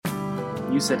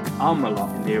You said a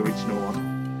lot in the original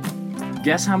one.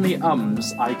 Guess how many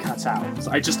I cut out?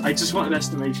 I just want an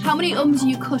estimation. How many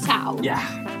you cut out?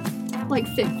 Yeah. Like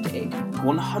 50.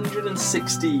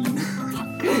 116.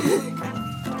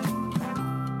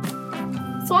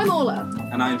 So I'm Orla.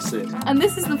 And I'm Sid. And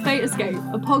this is The Fate Escape,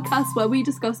 a podcast where we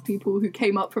discuss people who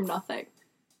came up from nothing.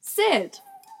 Sid,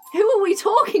 who are we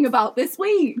talking about this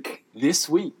week? This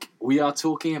week, we are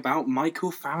talking about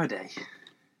Michael Faraday.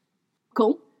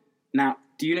 Cool. Now,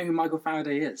 do you know who Michael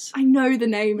Faraday is? I know the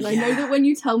name, and I know that when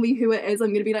you tell me who it is, I'm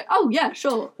going to be like, oh, yeah,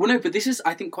 sure. Well, no, but this is,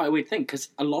 I think, quite a weird thing, because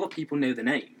a lot of people know the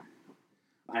name.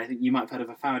 I think you might have heard of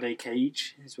a Faraday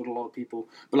cage, is what a lot of people...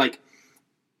 But,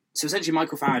 so essentially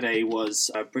Michael Faraday was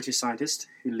a British scientist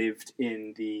who lived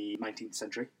in the 19th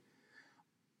century.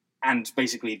 And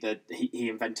basically, he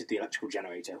invented the electrical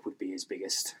generator, would be his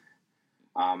biggest,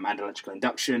 and electrical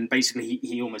induction. Basically,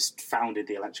 he almost founded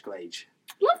the electrical age.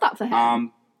 Love that for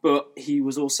him. But he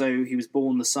was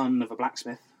born the son of a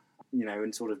blacksmith,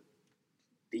 and sort of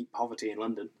beat poverty in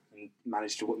London and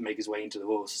managed to make his way into the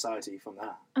Royal Society from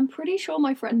there. I'm pretty sure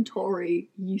my friend Tori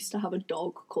used to have a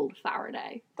dog called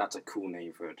Faraday. That's a cool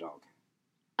name for a dog.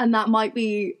 And that might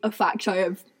be a fact I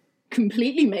have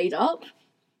completely made up.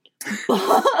 But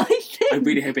I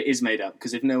really hope it is made up,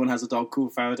 because if no one has a dog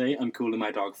called Faraday, I'm calling my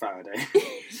dog Faraday.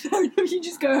 So you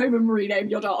just go home and rename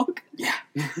your dog? Yeah.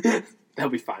 They'll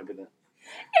be fine with it.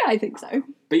 Yeah, I think so.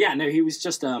 But yeah, no, he was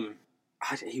just,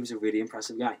 he was a really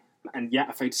impressive guy. And yeah,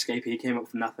 A Fate Escape, he came up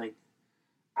from nothing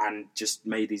and just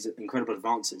made these incredible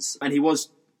advances. And he was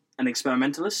an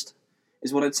experimentalist,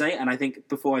 is what I'd say. And I think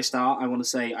before I start, I want to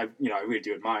say, I really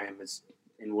do admire him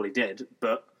in what he did,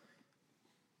 but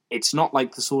it's not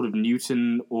like the sort of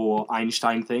Newton or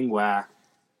Einstein thing where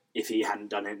if he hadn't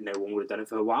done it, no one would have done it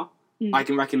for a while. Mm. I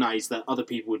can recognise that other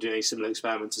people were doing similar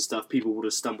experiments and stuff. People would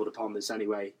have stumbled upon this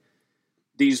anyway.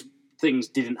 These things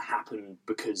didn't happen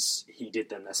because he did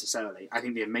them necessarily. I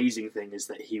think the amazing thing is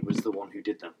that he was the one who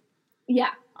did them.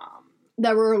 Yeah.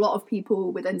 There were a lot of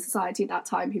people within society at that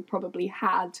time who probably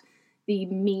had the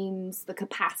means, the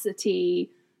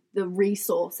capacity, the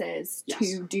resources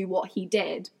to do what he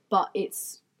did, but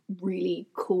it's really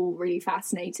cool, really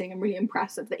fascinating, and really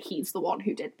impressive that he's the one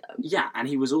who did them. Yeah, and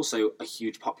he was also a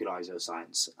huge populariser of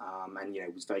science, and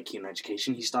was very keen on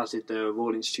education. He started the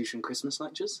Royal Institution Christmas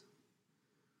lectures,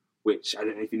 which I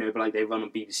don't know if you know, but they run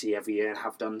on BBC every year and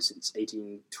have done since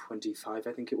 1825,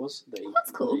 I think it was.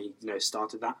 That's cool. They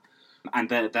started that, and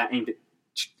they're aimed at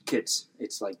kids.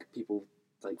 It's people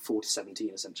 4 to 17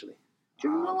 essentially. Do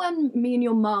you remember when me and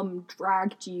your mum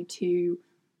dragged you to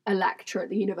a lecture at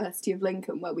the University of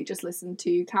Lincoln where we just listened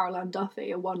to Carol Ann Duffy,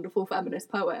 a wonderful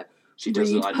feminist poet,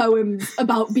 read poems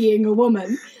about being a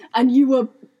woman, and you were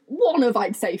one of,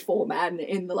 I'd say, 4 men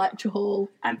in the lecture hall.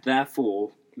 And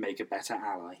therefore make a better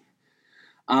ally.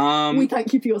 We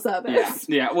thank you for your service.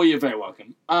 Yeah. Well, you're very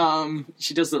welcome.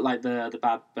 She does look like the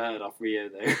bad bird off Rio,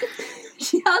 though.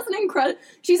 She has an incredible...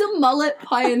 She's a mullet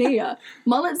pioneer.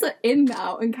 Mullets are in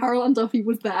now, and Carol Ann Duffy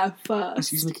was there first.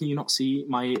 Excuse me, can you not see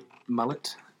my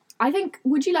mullet? I think...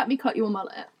 Would you let me cut you a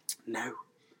mullet? No.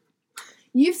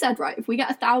 You've said, right, if we get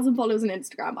 1,000 followers on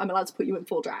Instagram, I'm allowed to put you in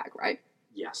full drag, right?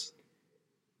 Yes.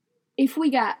 If we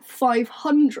get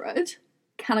 500,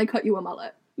 can I cut you a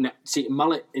mullet? No, see,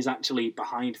 mullet is actually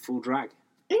behind full drag.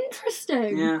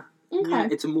 Interesting. Yeah. Okay. Yeah,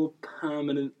 it's a more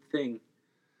permanent thing.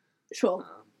 Sure.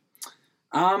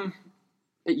 But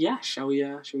yeah, shall we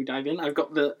dive in? I've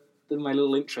got my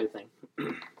little intro thing.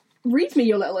 Read me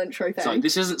your little intro thing. Sorry,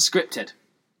 this isn't scripted.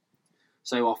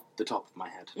 So off the top of my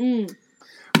head. Mm.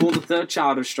 Born the third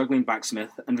child of a struggling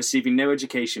blacksmith and receiving no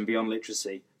education beyond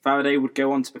literacy, Faraday would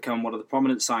go on to become one of the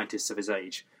prominent scientists of his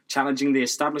age, challenging the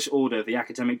established order of the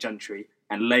academic gentry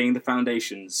and laying the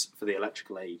foundations for the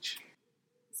electrical age.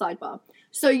 Sidebar.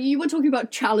 So you were talking about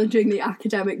challenging the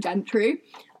academic gentry,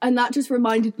 and that just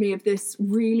reminded me of this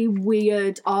really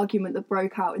weird argument that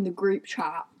broke out in the group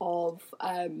chat of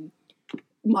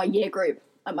my year group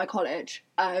at my college,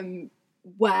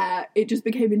 where it just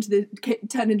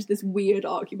turned into this weird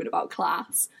argument about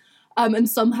class. And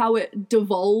somehow it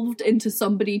devolved into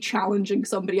somebody challenging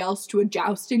somebody else to a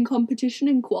jousting competition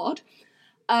in quad.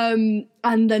 And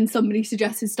then somebody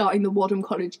suggested starting the Wadham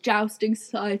College Jousting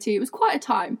Society. It was quite a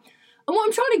time. And what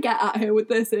I'm trying to get at here with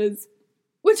this is,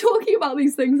 we're talking about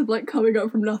these things of coming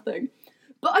up from nothing.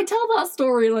 But I tell that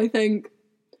story and I think,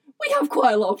 we have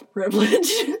quite a lot of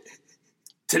privilege.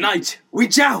 Tonight, we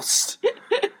joust!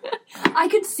 I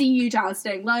could see you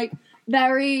jousting.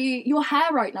 Your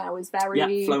hair right now is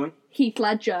very flowing. Heath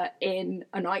Ledger in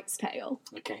A Knight's Tale.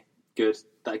 Okay, good.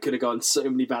 That could have gone so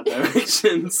many bad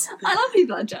directions. I love Heath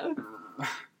Ledger.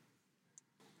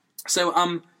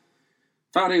 So,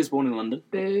 Faraday was born in London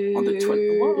on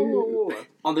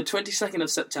the 22nd of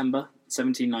September,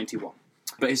 1791.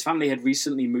 But his family had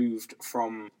recently moved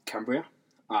from Cumbria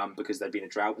because there'd been a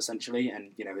drought, essentially,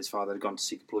 and his father had gone to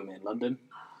seek employment in London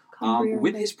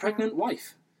with his pregnant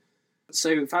wife.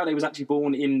 So Faraday was actually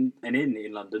born in an inn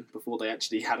in London before they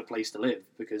actually had a place to live.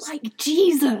 Because like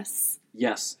Jesus.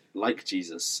 Yes, like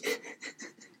Jesus.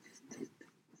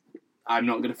 I'm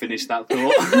not going to finish that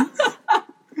thought.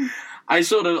 I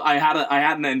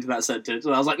had an end to that sentence,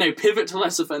 and I was like, no, pivot to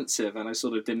less offensive, and I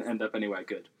sort of didn't end up anywhere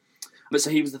good. But so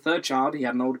he was the third child. He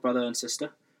had an older brother and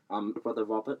sister. Brother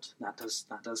Robert, that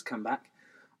does come back,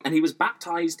 and he was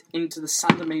baptized into the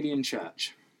Sandemanian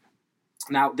Church.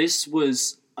 Now, this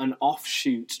was an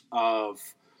offshoot of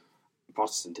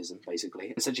Protestantism,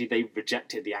 basically. Essentially, they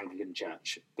rejected the Anglican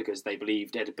Church because they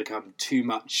believed it had become too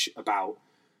much about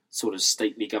sort of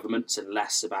stately governments and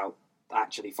less about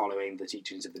actually following the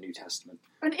teachings of the New Testament.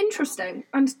 An interesting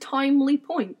and timely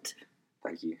point.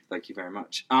 Thank you very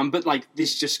much. But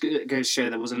this just goes to show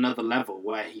there was another level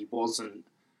where he wasn't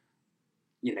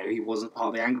part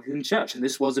of the Anglican Church, and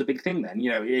this was a big thing then.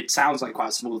 It sounds like quite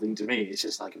a small thing to me. It's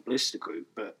just like a blister group,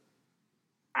 but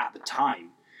at the time,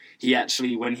 he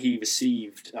actually, when he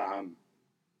received,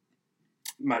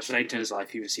 much later in his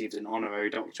life, he received an honorary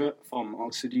doctorate from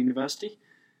Oxford University,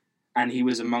 and he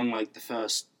was among the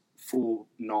first 4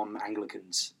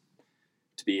 non-Anglicans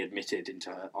to be admitted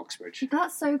into Oxbridge.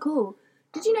 That's so cool.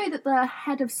 Did you know that the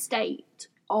head of state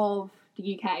of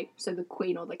the UK, so the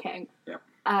Queen or the King,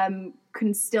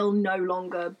 can still no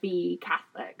longer be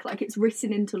Catholic? It's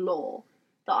written into law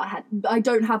that I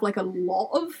don't have a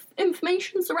lot of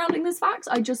information surrounding this fact.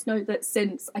 I just know that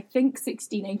since I think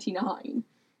 1689,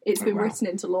 it's been written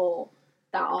into law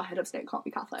that our head of state can't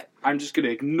be Catholic. I'm just going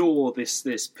to ignore this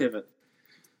pivot.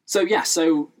 So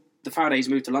the Faradays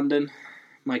moved to London.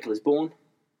 Michael is born.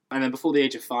 And then before the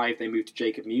age of 5, they moved to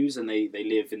Jacob Mews, and they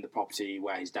live in the property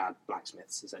where his dad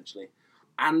blacksmiths, essentially.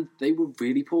 And they were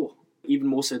really poor, even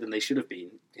more so than they should have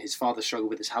been. His father struggled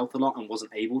with his health a lot and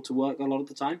wasn't able to work a lot of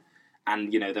the time.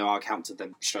 And, there are accounts of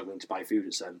them struggling to buy food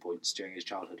at certain points during his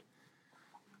childhood.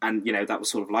 And, that was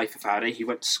sort of life for Faraday. He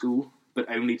went to school, but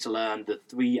only to learn the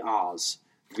 3 R's.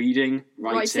 Reading,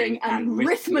 writing and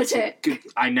arithmetic. Good.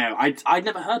 I know. I'd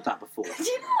never heard that before. Did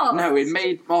you not? No, it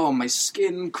made my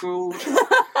skin crawled.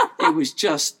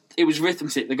 It was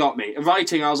arithmetic that got me.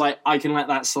 Writing, I was like, I can let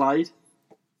that slide.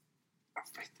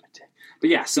 Arithmetic. But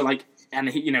yeah, so and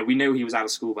he, we know he was out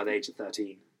of school by the age of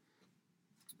 13.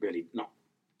 Really not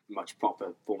much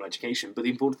proper formal education, but the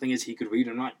important thing is he could read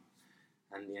and write.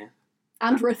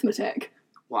 And arithmetic.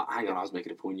 Well, hang on, I was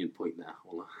making a poignant point there.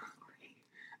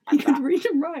 He could read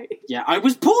and write. Yeah, I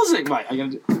was pausing. Right,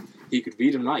 he could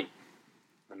read and write,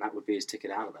 and that would be his ticket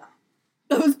out of there.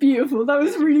 That was beautiful. That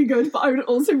was really good. But I would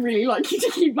also really like you to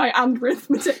keep my and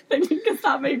arithmetic thing because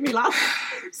that made me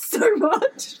laugh so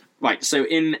much. Right. So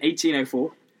in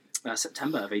 1804,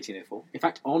 September of 1804, in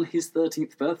fact, on his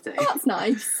 13th birthday, oh, that's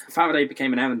nice. Faraday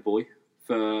became an errand boy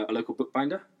for a local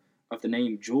bookbinder of the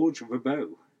name George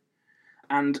Ribaud,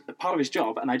 and part of his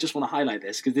job, and I just want to highlight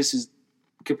this because this is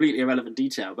completely irrelevant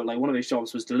detail, but one of his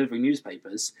jobs was delivering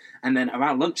newspapers, and then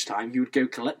around lunchtime he would go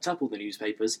collect up all the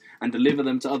newspapers and deliver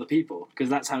them to other people, because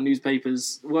that's how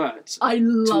newspapers worked. I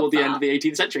love toward the end of the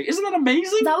 18th century. Isn't that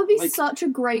amazing? That would be such a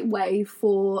great way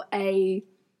for a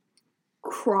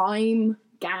crime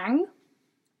gang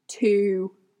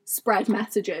to spread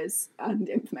messages and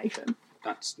information.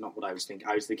 That's not what I was thinking.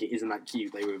 I was thinking, isn't that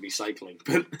cute? They were recycling.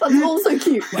 But that's also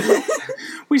cute.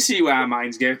 We see where our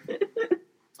minds go.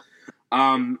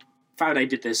 Faraday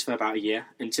did this for about a year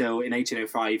until in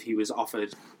 1805 he was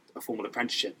offered a formal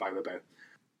apprenticeship by Ribaud.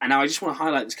 And now I just want to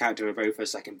highlight this character Ribaud for a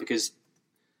second because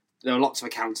there are lots of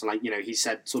accounts, he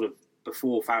said sort of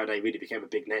before Faraday really became a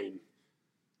big name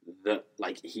that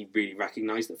he really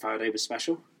recognised that Faraday was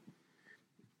special.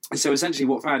 And so essentially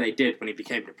what Faraday did when he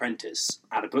became an apprentice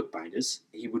at a bookbinder's,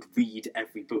 he would read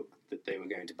every book that they were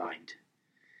going to bind.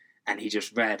 And he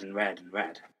just read and read and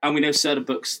read. And we know certain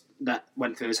books that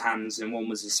went through his hands, and one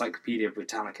was Encyclopedia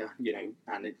Britannica,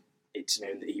 and it's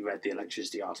known that he read the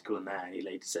electricity article in there, and he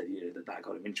later said, that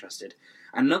got him interested.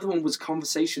 And another one was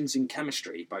Conversations in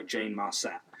Chemistry by Jane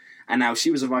Marcet. And now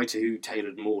she was a writer who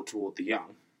tailored more toward the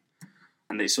young.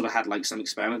 And they sort of had some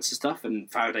experiments and stuff,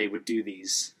 and Faraday would do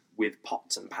these with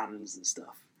pots and pans and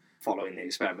stuff, following the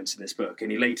experiments in this book.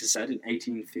 And he later said in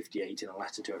 1858 in a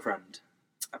letter to a friend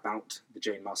about the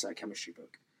Jane Marcet chemistry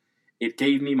book, "It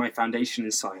gave me my foundation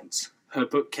in science. Her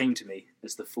book came to me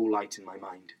as the full light in my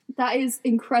mind." That is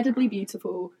incredibly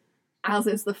beautiful, as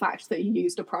is the fact that you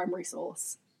used a primary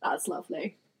source. That's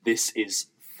lovely. This is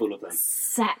full of them.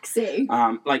 Sexy.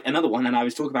 Like another one, and I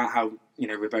was talking about how,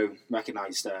 Ribot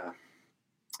recognised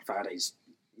Faraday's,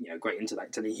 great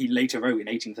intellect, and he later wrote in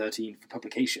 1813 for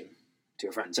publication to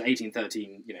a friend. So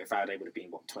 1813, Faraday would have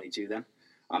been, 22 then?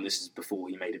 This is before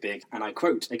he made it big. And I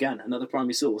quote, again, another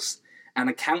primary source, an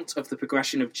account of the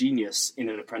progression of genius in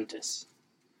an apprentice.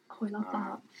 Oh, I love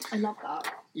that. I love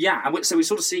that. Yeah, and so we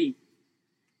sort of see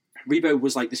Ribot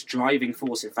was like this driving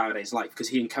force in Faraday's life because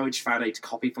he encouraged Faraday to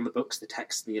copy from the books, the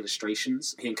text and the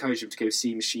illustrations. He encouraged him to go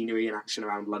see machinery in action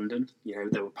around London.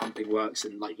 There were pumping works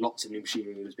and like lots of new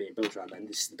machinery was being built around then.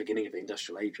 This is the beginning of the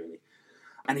industrial age, really.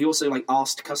 And he also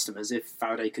asked customers if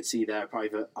Faraday could see their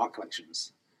private art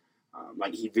collections.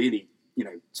 He really,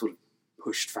 sort of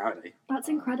pushed Faraday. That's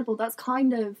incredible. That's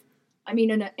kind of,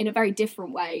 in a very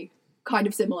different way, kind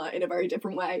of similar in a very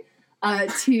different way,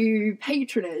 to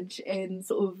patronage in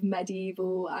sort of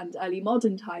medieval and early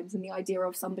modern times, and the idea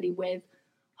of somebody with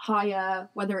higher,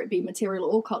 whether it be material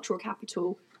or cultural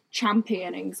capital,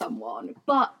 championing someone.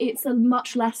 But it's a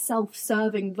much less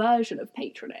self-serving version of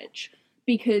patronage,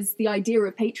 because the idea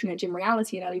of patronage in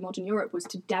reality in early modern Europe was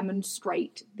to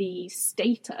demonstrate the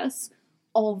status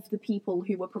of the people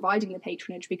who were providing the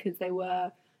patronage, because they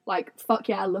were like, fuck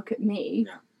yeah, look at me.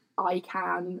 Yeah. I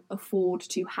can afford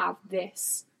to have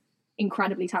this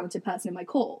incredibly talented person in my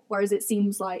court. Whereas it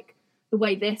seems like the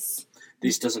way this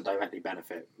doesn't directly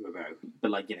benefit Ribot,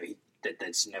 but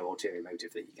there's no ulterior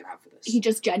motive that he can have for this. He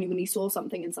just genuinely saw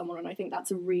something in someone, and I think that's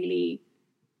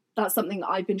something that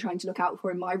I've been trying to look out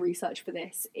for in my research for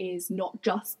this, is not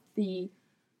just the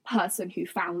person who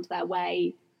found their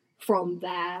way from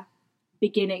their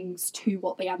beginnings to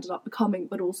what they ended up becoming,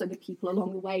 but also the people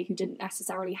along the way who didn't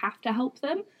necessarily have to help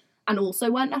them, and also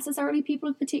weren't necessarily people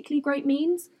of particularly great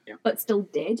means, but still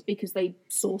did because they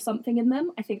saw something in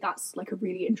them. I think that's a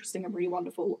really interesting and really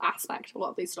wonderful aspect of a lot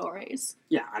of these stories.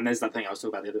 Yeah, and there's that thing I was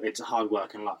talking about, it's hard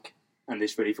work and luck. And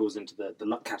this really falls into the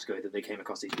luck category that they came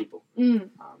across these people.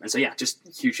 And so,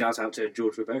 just huge shout out to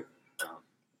George Ribot.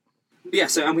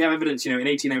 And we have evidence, in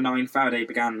 1809, Faraday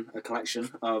began a collection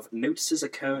of notices,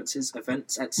 occurrences,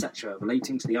 events, etc.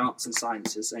 relating to the arts and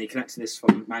sciences, and he collected this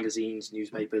from magazines,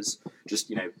 newspapers,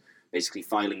 just, basically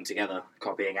filing together,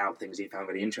 copying out things he found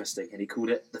really interesting, and he called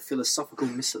it the Philosophical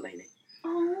Miscellany.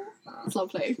 Oh, that's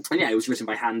lovely. And it was written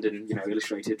by hand and,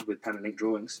 illustrated with pen and ink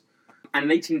drawings. And in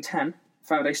 1810,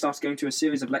 Faraday started going to a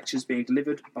series of lectures being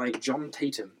delivered by John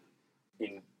Tatum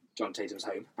in John Tatum's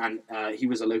home, and he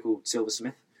was a local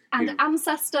silversmith. And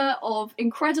ancestor of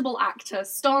incredible actor,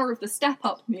 star of the Step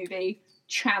Up movie,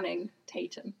 Channing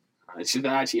Tatum.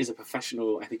 There actually is a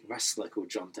professional, I think, wrestler called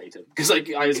John Tatum. Because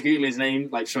I was Googling his name,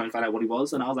 to try and find out what he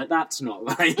was, and I was like, that's not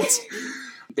right.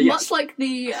 But yes.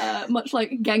 Much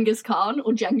like Genghis Khan,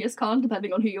 or Genghis Khan,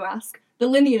 depending on who you ask, the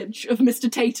lineage of Mr.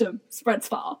 Tatum spreads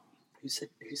far. Who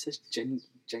says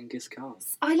Genghis Khan?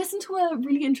 I listened to a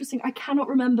really interesting, I cannot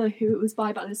remember who it was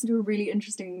by, but I listened to a really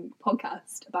interesting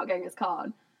podcast about Genghis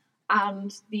Khan,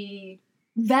 and the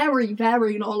very,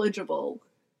 very knowledgeable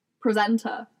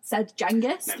presenter said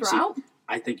Genghis throughout. See,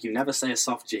 I think you never say a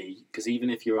soft G, because even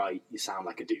if you're right, you sound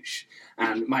like a douche.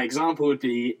 And my example would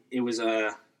be, it was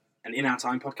an In Our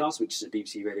Time podcast, which is a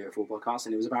BBC Radio 4 podcast,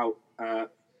 and it was about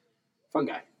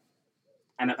fungi.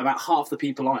 And about half the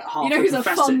people on it, half the who's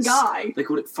professors, a fun guy? They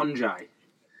called it fungi.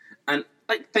 And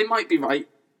they might be right,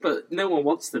 but no one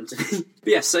wants them to be.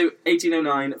 But so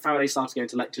 1809, Faraday started going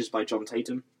to lectures by John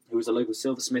Tatum, who was a local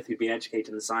silversmith who'd been educated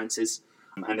in the sciences,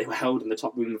 and they were held in the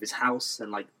top room of his house,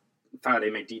 and Faraday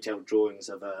made detailed drawings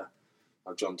of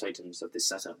John Tatum's, of this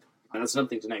setup. And that's another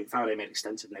thing to note, Faraday made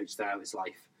extensive notes throughout his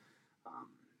life,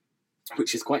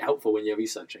 which is quite helpful when you're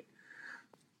researching.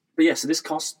 But so this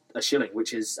cost a shilling,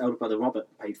 which his elder brother Robert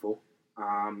paid for,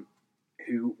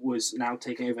 who was now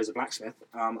taking over as a blacksmith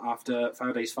after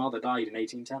Faraday's father died in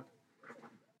 1810.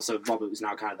 So Robert was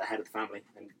now kind of the head of the family,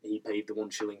 and he paid the 1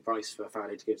 shilling price for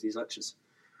Faraday to give these lectures,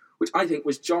 which I think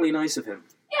was jolly nice of him.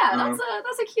 Yeah,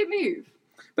 that's a cute move.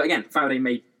 But again, Faraday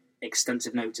made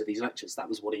extensive notes of these lectures. That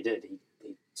was what he did.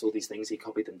 He saw these things, he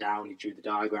copied them down, he drew the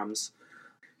diagrams.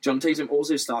 John Tatum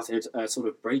also started a sort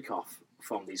of break-off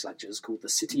from these lectures called the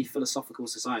City Philosophical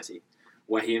Society,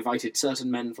 where he invited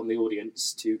certain men from the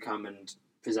audience to come and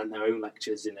present their own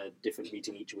lectures in a different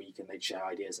meeting each week, and they'd share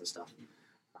ideas and stuff,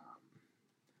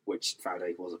 which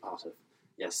Faraday was a part of.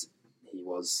 Yes, he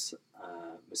was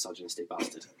a misogynistic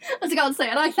bastard. I was about to say,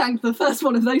 and I thank the first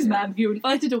one of those men who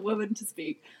invited a woman to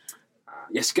speak.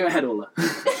 Yes, go ahead, Ola.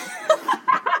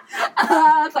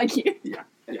 Thank you. Yeah,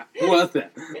 worth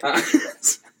it.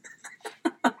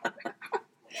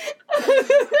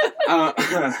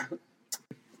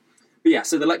 But yeah,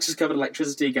 so the lectures covered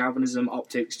electricity, galvanism,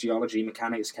 optics, geology,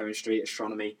 mechanics, chemistry,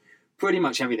 astronomy, pretty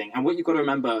much everything. And what you've got to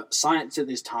remember, science at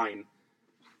this time,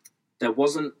 there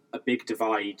wasn't a big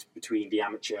divide between the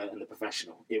amateur and the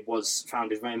professional. It was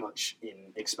founded very much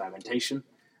in experimentation,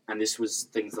 and this was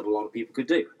things that a lot of people could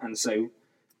do. And so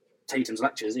Tatum's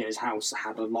lectures in his house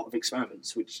had a lot of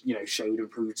experiments which, showed and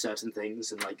proved certain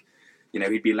things, and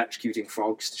he'd be electrocuting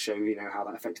frogs to show, how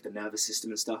that affected the nervous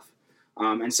system and stuff.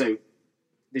 And so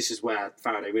this is where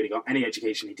Faraday really got any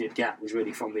education he did get, was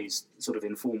really from these sort of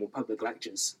informal public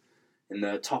lectures in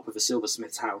the top of a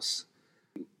silversmith's house,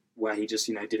 where he just,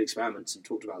 did experiments and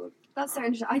talked about them. That's so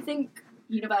interesting. I think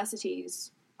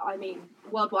universities,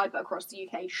 worldwide but across the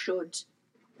UK, should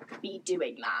be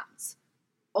doing that.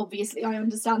 Obviously, I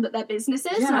understand that they're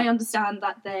businesses, and I understand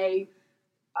that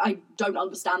I don't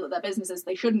understand that they're businesses,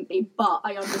 they shouldn't be, but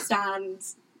I understand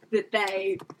that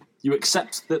they... You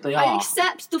accept that they are. I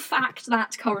accept the fact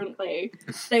that currently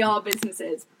they are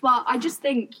businesses. But I just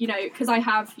think, because I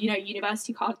have,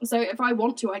 university card, so if I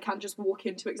want to, I can just walk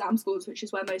into exam schools, which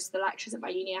is where most of the lectures at my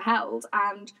uni are held.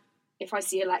 And if I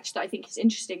see a lecture that I think is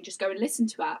interesting, just go and listen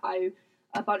to it.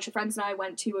 A bunch of friends and I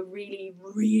went to a really,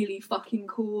 really fucking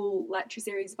cool lecture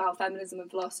series about feminism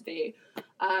and philosophy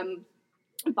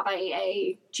by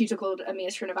a tutor called Amir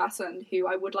Srinivasan, who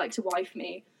I would like to wife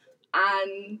me.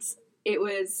 And it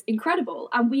was incredible,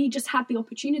 and we just had the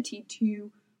opportunity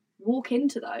to walk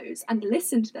into those and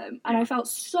listen to them, and I felt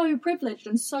so privileged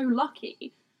and so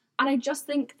lucky. And I just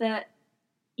think that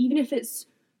even if it's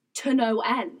to no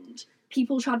end,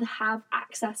 people should to have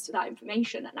access to that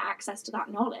information and access to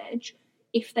that knowledge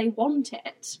if they want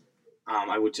it.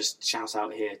 I would just shout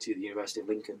out here to the University of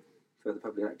Lincoln for the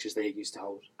public lectures they used to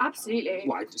hold. Absolutely.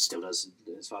 Well, it still does,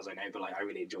 as far as I know, but I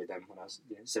really enjoyed them when I was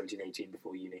 17, 18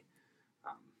 before uni.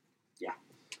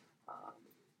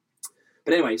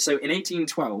 But anyway, so in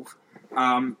 1812,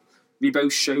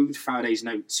 Ribot showed Faraday's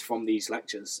notes from these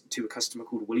lectures to a customer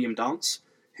called William Dance,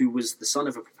 who was the son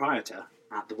of a proprietor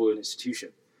at the Royal Institution.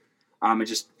 And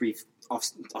just brief off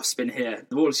spin here,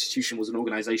 the Royal Institution was an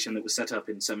organisation that was set up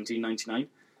in 1799,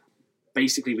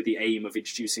 basically with the aim of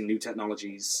introducing new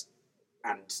technologies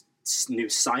and new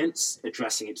science,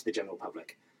 addressing it to the general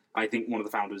public. I think one of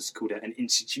the founders called it an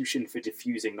institution for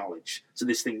diffusing knowledge. So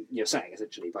this thing you're saying,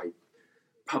 essentially, by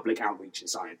public outreach in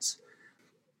science.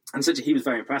 And so he was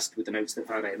very impressed with the notes that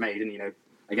Faraday had made, and,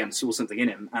 again, saw something in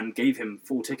him, and gave him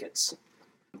 4 tickets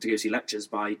to go see lectures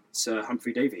by Sir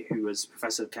Humphrey Davy, who was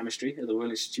Professor of Chemistry at the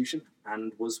Royal Institution,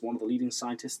 and was one of the leading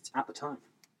scientists at the time.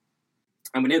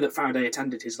 And we know that Faraday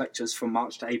attended his lectures from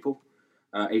March to April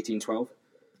 1812,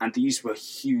 and these were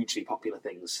hugely popular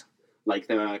things.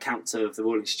 There are accounts of the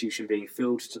Royal Institution being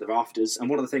filled to the rafters, and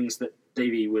one of the things that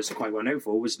Davy was quite well known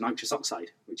for was nitrous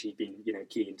oxide, which he'd been,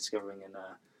 key in discovering and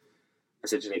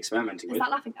essentially experimenting with. Is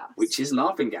that laughing gas? Which is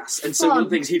laughing gas. And so one of the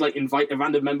things, he'd invite a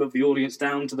random member of the audience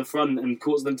down to the front and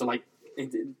cause them to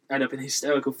end up in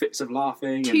hysterical fits of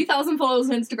laughing. 2,000 followers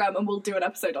on Instagram, and we'll do an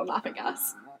episode on laughing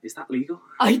gas. Is that legal?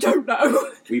 I don't know.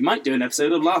 We might do an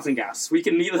episode on laughing gas. We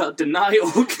can neither deny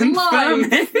or confirm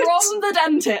Live it. from the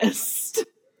dentist.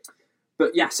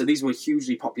 But yeah, so these were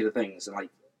hugely popular things, and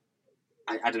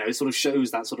I don't know, it sort of shows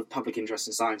that sort of public interest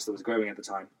in science that was growing at the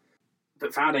time.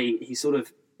 But Faraday, he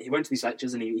went to these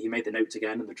lectures and he made the notes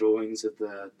again and the drawings of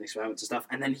the experiments and stuff,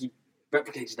 and then he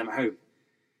replicated them at home.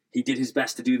 He did his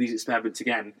best to do these experiments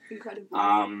again.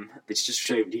 Incredible. Which just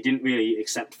showed he didn't really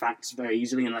accept facts very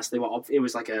easily unless they were it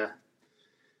was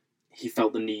he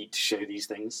felt the need to show these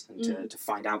things and to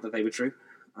find out that they were true,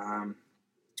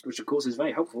 which of course is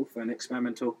very helpful for an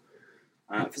experimental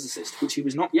physicist, which he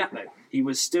was not yet, though. He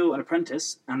was still an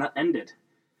apprentice, and that ended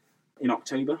in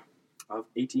October of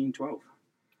 1812.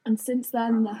 And since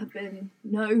then, there have been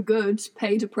no good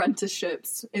paid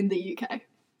apprenticeships in the UK.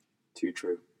 Too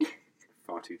true.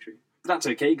 Far too true. But that's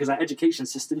okay, because our education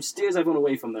system steers everyone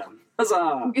away from them.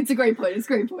 Huzzah! It's a great point,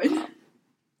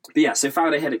 But yeah, so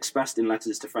Faraday had expressed in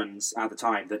letters to friends at the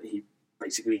time that he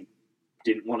basically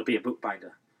didn't want to be a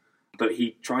bookbinder. But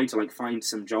he tried to find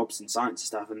some jobs in science and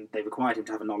stuff, and they required him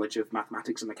to have a knowledge of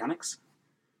mathematics and mechanics,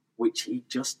 which he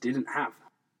just didn't have.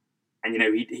 And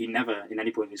he never, in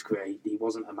any point in his career, he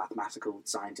wasn't a mathematical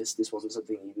scientist. This wasn't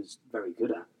something he was very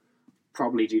good at,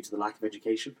 probably due to the lack of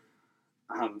education.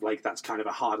 That's kind of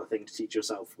a harder thing to teach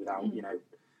yourself without,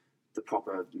 the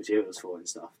proper materials for it and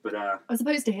stuff. But as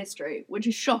opposed to history, which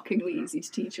is shockingly easy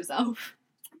to teach yourself.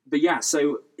 But yeah,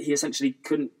 so he essentially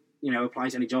couldn't apply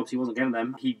to any jobs. He wasn't getting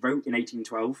them. He wrote in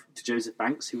 1812 to Joseph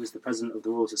Banks, who was the president of the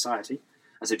Royal Society.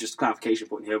 And so just a clarification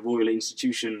point here, Royal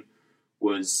Institution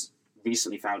was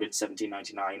recently founded in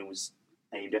 1799 and was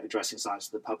aimed at addressing science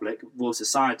to the public. Royal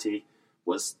Society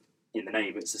was in the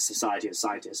name. It's a society of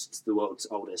scientists, the world's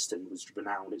oldest, and was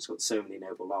renowned. It's got so many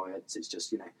Nobel laureates. It's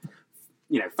just,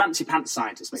 fancy pants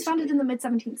scientists, It was basically. founded in the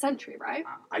mid-17th century, right?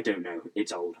 I don't know.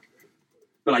 It's old.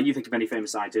 But, like, you think of any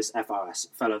famous scientists,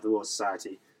 FRS, Fellow of the Royal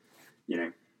Society,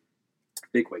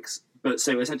 bigwigs. But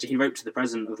so, essentially, he wrote to the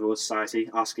president of the Royal Society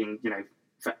asking,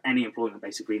 for any employment,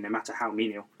 basically, no matter how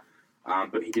menial.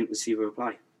 But he didn't receive a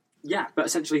reply. Yeah, but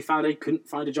essentially, Faraday couldn't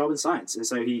find a job in science. And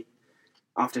so he,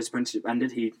 after his apprenticeship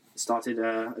ended, he started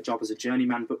a job as a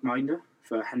journeyman bookbinder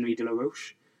for Henry de la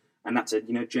Roche. And that's a,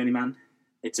 journeyman.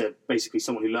 It's basically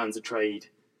someone who learns a trade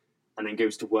and then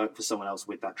goes to work for someone else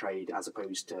with that trade, as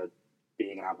opposed to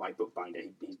being an outright bookbinder.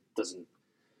 He doesn't...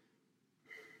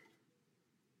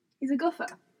 He's a guffer.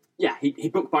 Yeah, he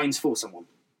bookbinds for someone.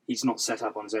 He's not set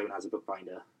up on his own as a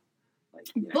bookbinder.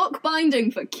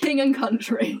 Bookbinding for king and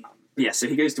country. Yeah, so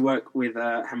he goes to work with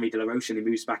Henry de la Roche, and he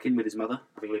moves back in with his mother,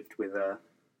 having lived with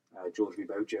George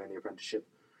Ribaud during the apprenticeship.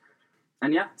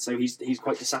 And yeah, so he's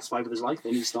quite dissatisfied with his life,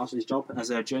 and he started his job as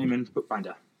a journeyman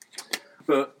bookbinder.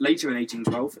 But later in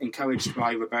 1812, encouraged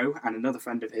by Ribaud and another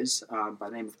friend of his, by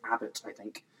the name of Abbott, I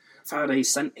think, Faraday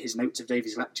sent his notes of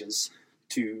Davy's lectures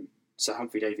to Sir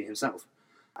Humphrey Davy himself.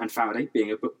 And Faraday,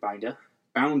 being a bookbinder,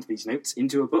 bound these notes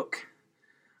into a book,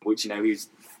 which, he was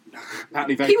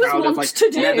apparently very proud of,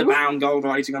 leather-bound gold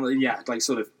writing on it,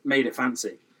 sort of made it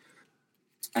fancy.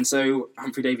 And so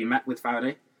Humphrey Davy met with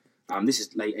Faraday. This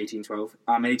is late 1812.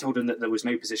 And he told him that there was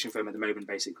no position for him at the moment,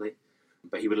 basically,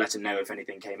 but he would let him know if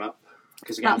anything came up.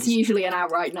 Because again, that's usually an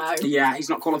outright no. Yeah, he's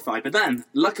not qualified. But then,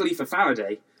 luckily for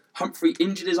Faraday, Humphrey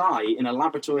injured his eye in a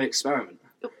laboratory experiment.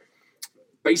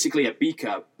 Basically, a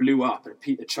beaker blew up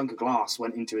and a chunk of glass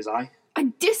went into his eye.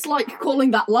 I dislike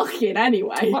calling that lucky in any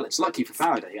way. Well, it's lucky for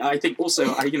Faraday. I think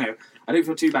also, I don't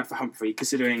feel too bad for Humphrey,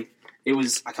 considering it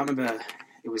was, I can't remember,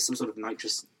 it was some sort of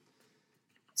nitrous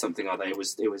something or other. It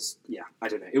was, yeah, I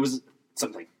don't know. It was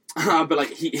something. But,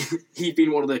 he'd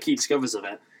been one of the key discoverers of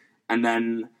it. And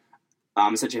then,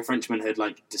 essentially a Frenchman had,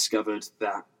 discovered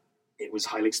that it was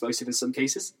highly explosive in some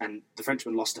cases. And the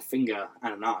Frenchman lost a finger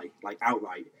and an eye,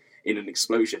 outright, in an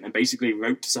explosion. And basically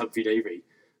wrote to Sir Humphrey Davy,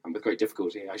 and with great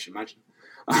difficulty, I should imagine,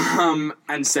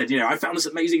 and said, I found this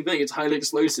amazing thing, it's highly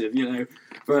explosive,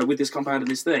 with this compound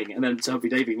and this thing. And then Sir Humphrey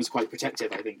Davy was quite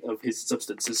protective, I think, of his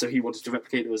substance, and so he wanted to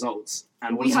replicate the results.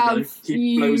 And what does he do?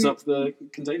 He blows up the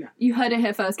container. You heard it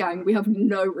here first, gang. We have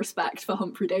no respect for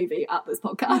Humphrey Davy at this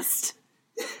podcast.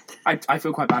 I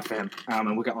feel quite bad for him,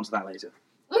 and we'll get onto that later.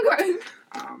 Okay.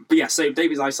 But yeah, so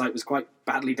Davy's eyesight was quite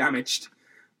badly damaged.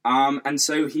 And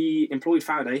so he employed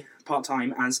Faraday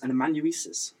part-time as an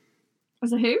amanuensis.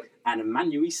 As a who? An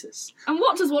amanuensis. And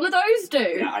what does one of those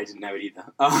do? Yeah, I didn't know it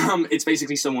either. It's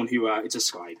basically someone who, it's a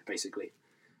scribe, basically.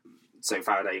 So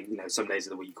Faraday, some days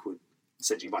of the week would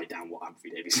essentially write down what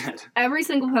Humphrey Davy said. Every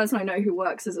single person I know who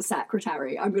works as a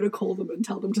secretary, I'm going to call them and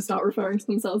tell them to start referring to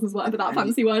themselves as whatever that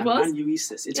fancy word was.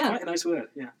 Amanuensis. It's quite a nice word,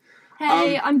 yeah.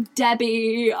 Hey, I'm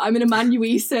Debbie. I'm an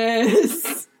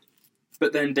amanuensis.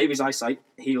 But then Davy's eyesight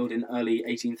healed in early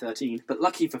 1813. But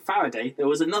lucky for Faraday, there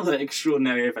was another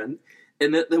extraordinary event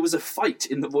in that there was a fight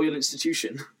in the Royal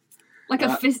Institution. Like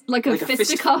a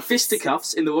fisticuffs?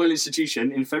 Fisticuffs in the Royal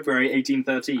Institution in February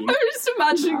 1813. I'm just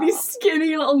imagining these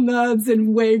skinny little nerds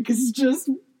in wigs just,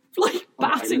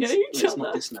 batting at each other.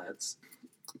 Not this nerds.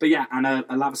 But yeah, and a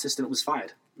lab assistant was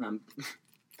fired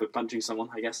for punching someone,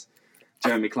 I guess.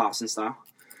 Jeremy Clarkson style.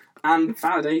 And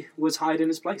Faraday was hired in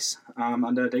his place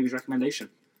under Davy's recommendation.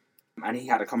 And he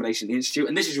had accommodation at the Institute.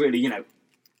 And this is really,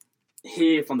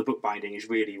 here from the bookbinding is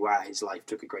really where his life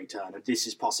took a great turn. And this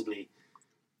is possibly,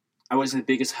 I won't say the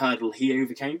biggest hurdle he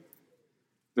overcame,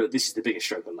 but this is the biggest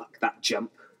stroke of luck. That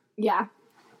jump. Yeah.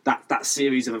 That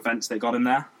series of events that got him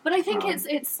there. But I think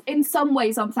it's in some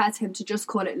ways unfair to him to just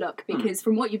call it luck, because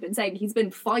from what you've been saying, he's been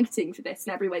fighting for this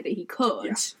in every way that he could.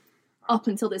 Yes. Up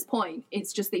until this point,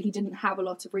 it's just that he didn't have a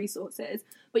lot of resources.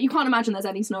 But you can't imagine there's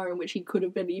any scenario in which he could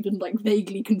have been even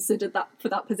vaguely considered that for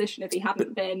that position if he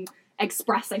hadn't been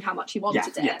expressing how much he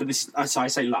wanted it. Yeah, but this, so I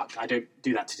say luck. I don't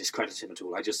do that to discredit him at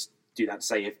all. I just do that to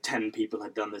say if 10 people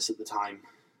had done this at the time,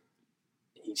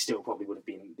 he still probably would have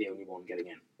been the only one getting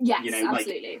in. Yes,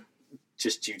 absolutely.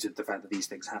 Just due to the fact that these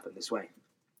things happen this way.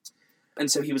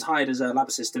 And so he was hired as a lab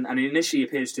assistant, and he initially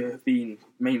appears to have been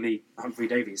mainly Humphrey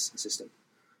Davy's assistant.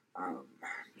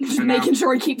 Making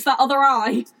sure he keeps that other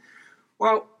eye.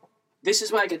 Well, this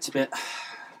is where it gets a bit...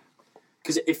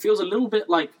 Because it feels a little bit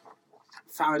like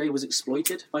Faraday was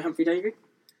exploited by Humphrey Davy.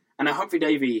 And now Humphrey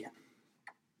Davy,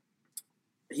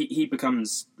 he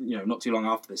becomes, not too long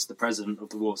after this, the president of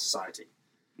the Royal Society.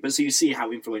 But so you see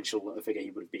how influential a figure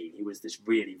he would have been. He was this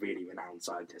really, really renowned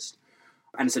scientist.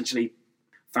 And essentially,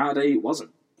 Faraday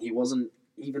wasn't. he wasn't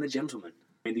even a gentleman.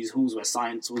 In these halls where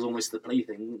science was almost the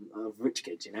plaything of rich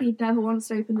kids, you know? He'd never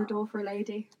once opened the door for a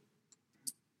lady.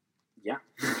 Yeah.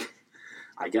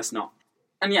 I guess not.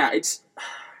 And yeah, it's...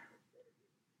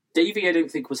 Davy, I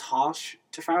don't think, was harsh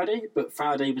to Faraday, but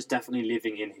Faraday was definitely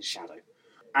living in his shadow.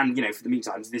 And, you know, for the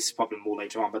meantime, this is probably more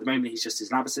later on, but at the moment he's just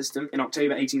his lab assistant. In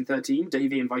October 1813,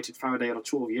 Davy invited Faraday on a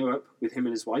tour of Europe with him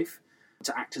and his wife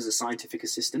to act as a scientific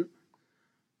assistant.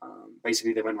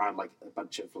 Basically, they went around, like, a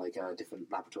bunch of, like,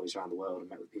 different laboratories around the world and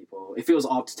met with people. It feels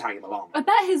odd to tag him along. I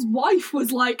bet his wife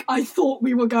was like, I thought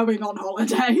we were going on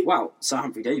holiday. Well, Sir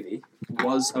Humphrey Davy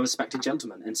was a respected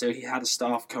gentleman, and so he had a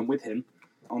staff come with him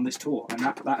on this tour, and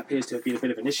that appears to have been a bit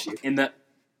of an issue, in that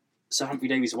Sir Humphrey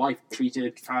Davy's wife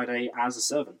treated Faraday as a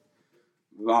servant,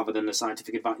 rather than a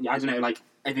scientific advice. I don't know, like,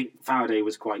 I think Faraday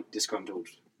was quite disgruntled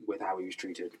with how he was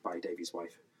treated by Davy's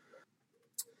wife.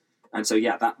 And so,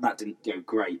 yeah, that didn't go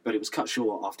great, but it was cut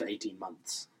short after 18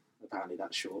 months. Apparently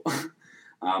that's short.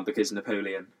 Because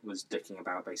Napoleon was dicking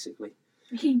about, basically.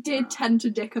 He did tend to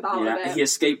dick about a bit. He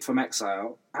escaped from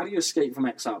exile. How do you escape from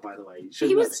exile, by the way?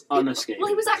 He was unescapable. Well,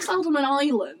 he was exiled on an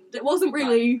island. It wasn't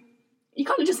really... Right. You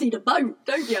kind of just need a boat,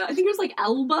 don't you? I think it was like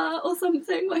Elba or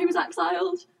something where he was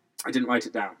exiled. I didn't write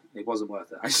it down. It wasn't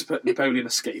worth it. I just put Napoleon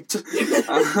escaped.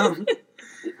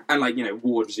 And, like, you know,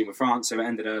 war resumed with France, so it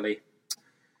ended early.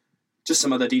 Just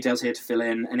some other details here to fill in.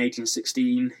 In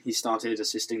 1816, he started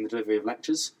assisting the delivery of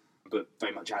lectures, but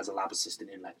very much as a lab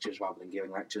assistant in lectures rather than giving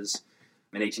lectures.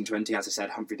 In 1820, as I said,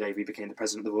 Humphrey Davy became the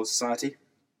president of the Royal Society.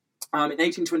 In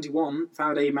 1821,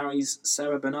 Faraday marries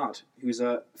Sarah Bernard, who's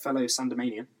a fellow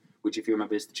Sandemanian, which, if you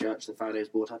remember, is the church that Faraday was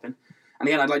brought up in. And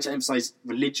again, I'd like to emphasise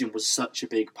religion was such a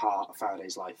big part of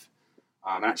Faraday's life.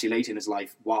 And actually, later in his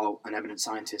life, while an eminent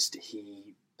scientist,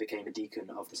 he became a deacon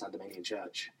of the Sandemanian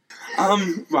church.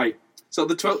 Right. So,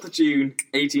 the 12th of June,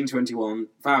 1821,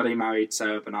 Faraday married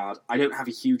Sarah Bernard. I don't have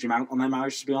a huge amount on their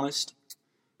marriage, to be honest.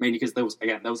 Mainly because there was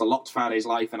a lot to Faraday's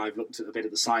life, and I've looked at a bit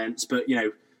at the science, but, you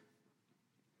know,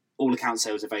 all accounts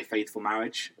say it was a very faithful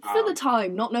marriage. For the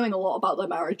time, not knowing a lot about their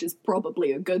marriage is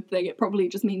probably a good thing. It probably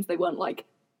just means they weren't, like,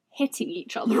 hitting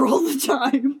each other all the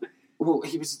time. Well,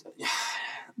 he was...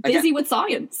 busy with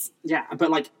science. Yeah, but,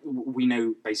 like, we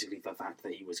know, basically, for the fact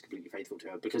that he was completely faithful to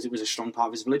her, because it was a strong part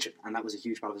of his religion, and that was a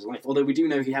huge part of his life. Although we do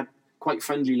know he had quite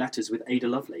friendly letters with Ada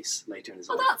Lovelace later in his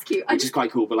life. Oh, that's cute. Which is quite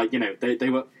cool, but, like, you know,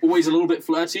 they were always a little bit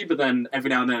flirty, but then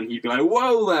every now and then he'd be like,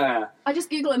 whoa there! I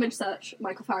just Google image search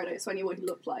Michael Faraday so I knew what he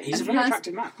looked like. He's a very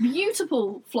attractive man.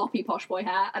 Beautiful floppy posh boy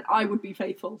hair, and I would be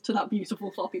faithful to that beautiful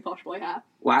floppy posh boy hair.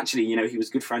 Well, actually, you know, he was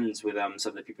good friends with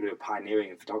some of the people who were pioneering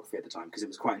in photography at the time, because it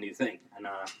was quite a new thing, and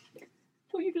I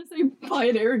thought you were going to say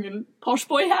pioneering in posh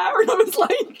boy hair, and I was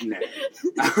like...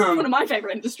 No. One of my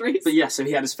favourite industries. But yeah, so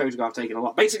he had his photograph taken a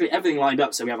lot. Basically, everything lined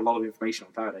up, so we have a lot of information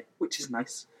on Faraday, which is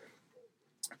nice.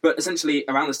 But essentially,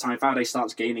 around this time, Faraday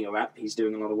starts gaining a rep. He's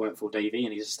doing a lot of work for Davy,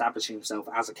 and he's establishing himself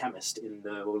as a chemist in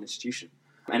the Royal Institution.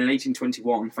 And in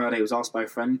 1821, Faraday was asked by a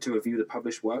friend to review the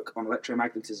published work on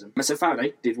electromagnetism. And so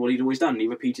Faraday did what he'd always done. He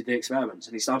repeated the experiments,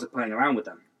 and he started playing around with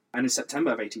them. And in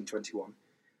September of 1821,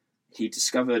 he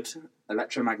discovered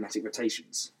electromagnetic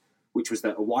rotations, which was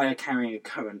that a wire carrying a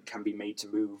current can be made to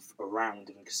move around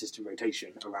in consistent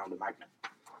rotation around a magnet.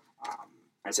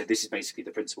 And so this is basically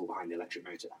the principle behind the electric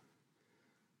motor.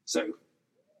 So,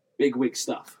 big wig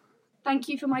stuff. Thank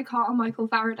you for my car, Michael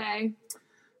Faraday.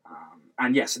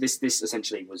 And yeah, so this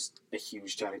essentially was a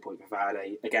huge turning point for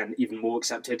Faraday. Again, even more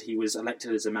accepted, he was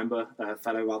elected as a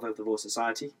fellow rather, of the Royal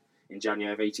Society in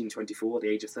January of 1824 at the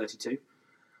age of 32.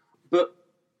 But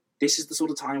this is the sort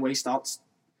of time where he starts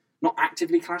not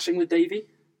actively clashing with Davy,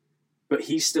 but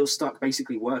he's still stuck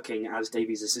basically working as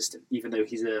Davy's assistant, even though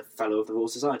he's a fellow of the Royal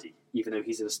Society, even though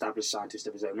he's an established scientist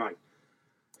of his own right.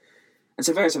 And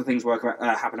so various other things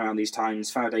happen around these times.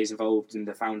 Faraday's involved in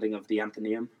the founding of the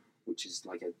Athenaeum, which is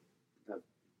like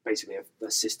basically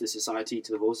a sister society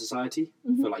to the Royal Society,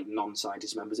 for like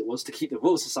non-scientist members. It was to keep the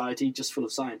Royal Society just full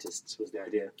of scientists, was the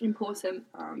idea. Important.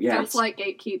 Yeah, just like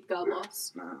gatekeep, girl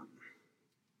boss.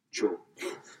 Sure.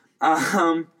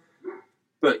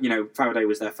 But, you know, Faraday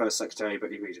was their first secretary,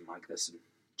 but he really didn't like this and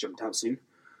jumped out soon.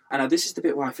 And this is the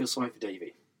bit where I feel sorry for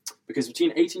Davy. Because between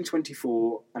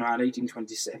 1824 and around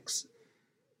 1826,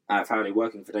 Faraday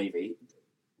working for Davy,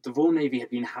 the Royal Navy had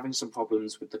been having some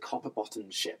problems with the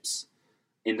copper-bottomed ships,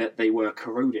 in that they were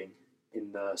corroding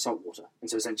in the salt water. And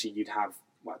so essentially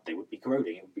they would be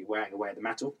corroding, it would be wearing away at the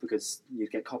metal, because you'd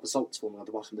get copper salts forming on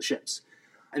the bottom of the ships.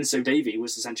 And so Davy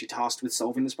was essentially tasked with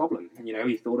solving this problem. And, you know,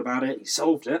 he thought about it, he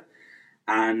solved it,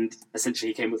 and essentially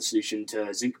he came up with a solution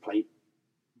to zinc plate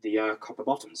the copper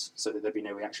bottoms so that there'd be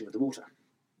no reaction with the water.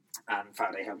 And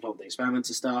Faraday helped a lot with the experiments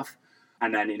and stuff.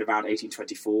 And then in around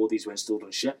 1824, these were installed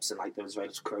on ships, and there was very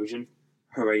little corrosion.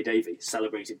 Hooray, Davy,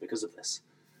 celebrated because of this.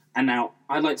 And now,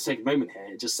 I'd like to take a moment here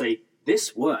and just say,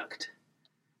 this worked.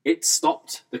 It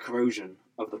stopped the corrosion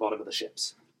of the bottom of the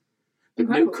ships. But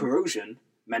Incredible. no corrosion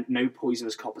meant no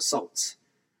poisonous copper salts,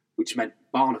 which meant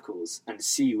barnacles and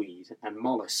seaweed and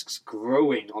mollusks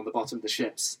growing on the bottom of the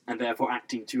ships, and therefore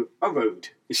acting to erode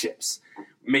the ships,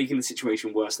 making the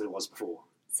situation worse than it was before.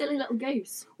 Silly little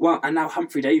goose. Well, and now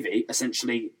Humphrey Davy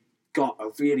essentially got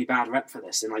a really bad rep for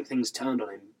this, and things turned on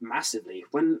him massively.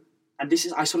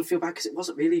 I sort of feel bad because it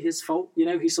wasn't really his fault.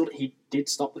 He did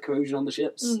stop the corrosion on the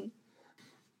ships. Mm.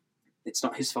 It's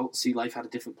not his fault. Sea Life had a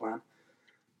different plan.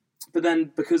 But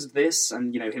then, because of this,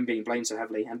 and him being blamed so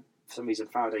heavily, and for some reason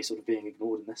Faraday sort of being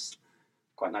ignored in this,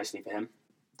 quite nicely for him,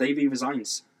 Davy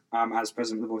resigns as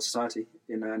president of the Royal Society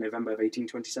in November of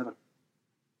 1827.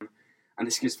 And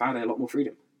this gives Faraday a lot more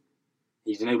freedom.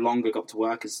 He's no longer got to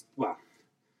work as, well,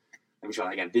 let me try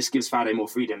that again. This gives Faraday more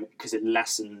freedom because it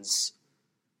lessens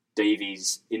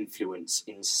Davy's influence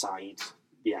inside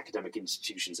the academic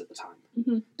institutions at the time.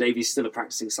 Mm-hmm. Davy's still a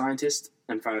practicing scientist,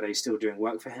 and Faraday's still doing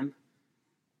work for him,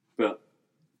 but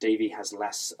Davy has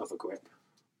less of a grip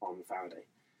on Faraday.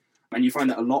 And you find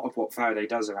that a lot of what Faraday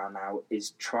does around now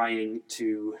is trying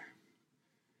to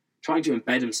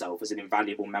embed himself as an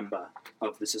invaluable member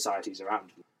of the societies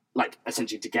around him,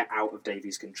 essentially to get out of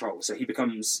Davy's control. So in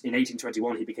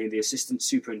 1821, he became the assistant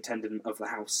superintendent of the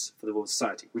house for the Royal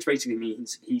Society, which basically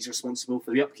means he's responsible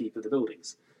for the upkeep of the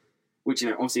buildings, which,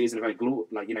 obviously isn't a very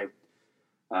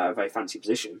very fancy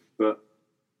position, but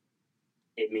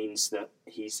it means that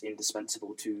he's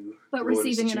indispensable to But the Royal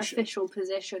receiving an Institution. official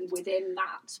position within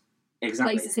that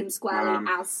Exactly. places him squarely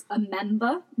as a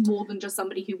member, more than just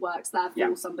somebody who works there for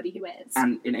Yeah. somebody who is.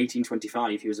 And in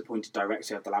 1825, he was appointed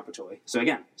director of the laboratory. So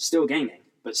again, still gaining,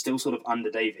 but still sort of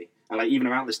under Davy. And even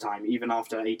around this time, even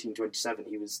after 1827,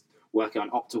 he was working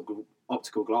on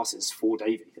optical glasses for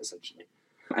Davy, essentially.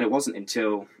 And it wasn't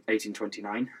until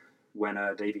 1829, when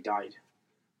Davy died,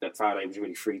 that Faraday was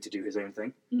really free to do his own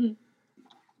thing. Mm.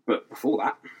 But before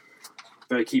that,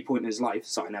 very key point in his life,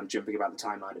 sorry, now I'm jumping about the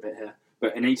timeline a bit here,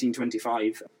 but in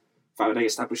 1825, Faraday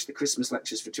established the Christmas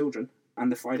lectures for children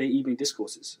and the Friday evening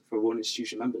discourses for Royal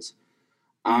Institution members.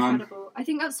 Incredible. I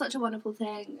think that's such a wonderful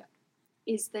thing,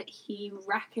 is that he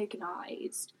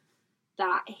recognised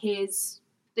that he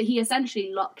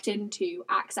essentially locked into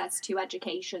access to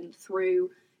education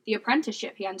through the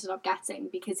apprenticeship he ended up getting,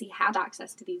 because he had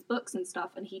access to these books and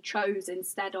stuff, and he chose,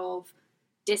 instead of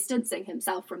distancing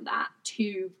himself from that,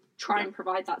 to try and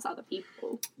provide that to other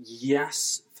people.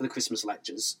 Yes, for the Christmas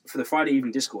lectures. For the Friday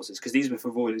evening discourses, because these were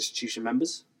for Royal Institution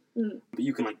members. Mm. But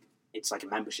you can, it's like a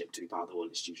membership to be part of the Royal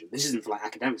Institution. This isn't for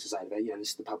academic society, but this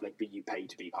is the public, but you pay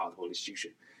to be part of the Royal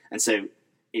Institution. And so,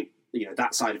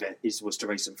 that side of it was to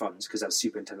raise some funds, because as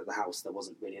superintendent of the house, there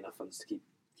wasn't really enough funds to keep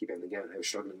everything going. They were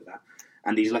struggling with that.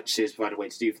 And these lectures provided a way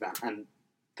to do for that. And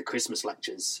the Christmas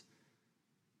lectures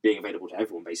being available to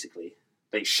everyone, basically,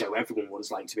 they show everyone what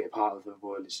it's like to be a part of the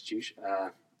Royal Institution.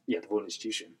 The Royal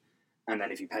Institution. And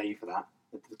then if you pay for that,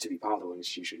 to be part of the Royal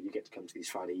Institution, you get to come to these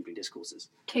Friday evening discourses.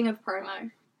 King of promo.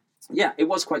 Yeah, it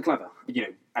was quite clever.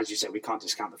 As you say, we can't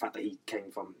discount the fact that he came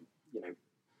from,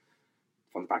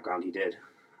 from the background he did.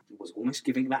 He was almost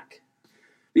giving back.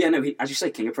 But as you say,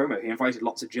 King of promo. He invited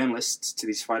lots of journalists to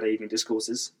these Friday evening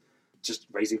discourses, just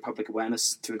raising public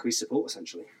awareness to increase support,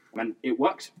 essentially. And it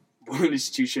worked. Royal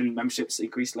Institution memberships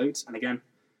increased loads, and again,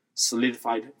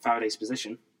 solidified Faraday's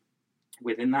position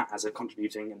within that as a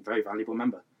contributing and very valuable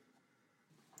member.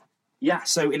 Yeah,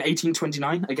 so in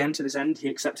 1829, again to this end, he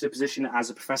accepted a position as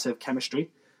a professor of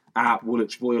chemistry at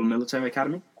Woolwich Royal Military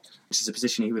Academy, which is a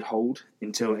position he would hold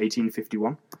until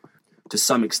 1851, to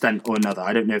some extent or another.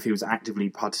 I don't know if he was actively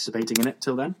participating in it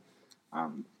till then,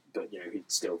 but he'd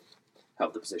still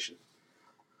held the position.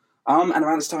 And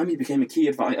around this time, he became a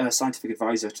key scientific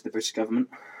advisor to the British government,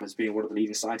 as being one of the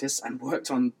leading scientists, and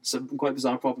worked on some quite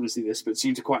bizarre problems through this, but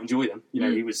seemed to quite enjoy them.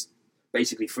 He was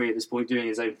basically free at this point, doing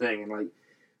his own thing, and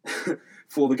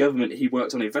for the government, he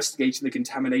worked on investigating the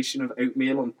contamination of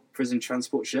oatmeal on prison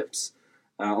transport ships,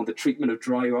 on the treatment of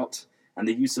dry rot, and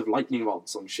the use of lightning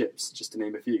rods on ships, just to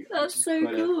name a few. That's so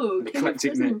cool. An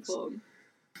eclectic mix.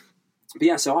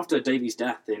 But so after Davy's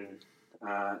death in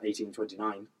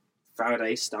 1829,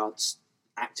 Faraday starts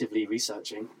actively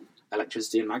researching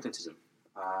electricity and magnetism,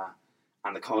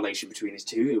 and the correlation between these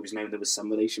two. It was known there was some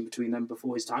relation between them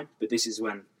before his time, but this is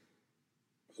when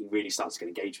he really starts to get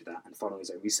engaged with that and follow his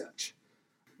own research.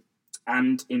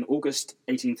 And in August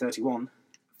 1831,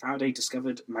 Faraday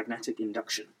discovered magnetic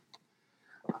induction.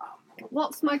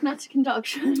 What's magnetic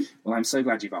induction? Well, I'm so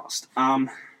glad you've asked.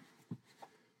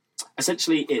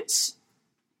 essentially, it's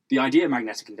the idea of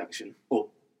magnetic induction, or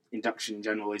induction in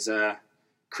general, is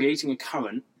creating a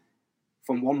current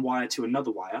from one wire to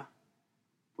another wire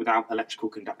without electrical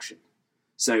conduction.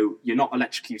 So you're not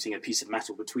electrocuting a piece of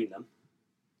metal between them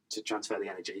to transfer the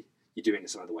energy. You're doing it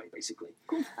some other way, basically.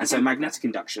 Cool. And so magnetic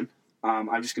induction,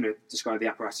 I'm just going to describe the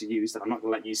apparatus used, and I'm not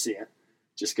going to let you see it,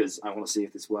 just because I want to see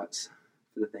if this works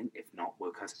for the thing. If not,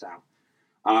 we'll cut it out.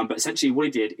 But essentially what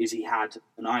he did is he had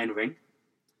an iron ring,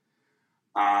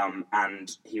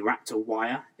 and he wrapped a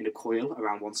wire in a coil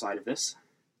around one side of this,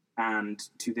 and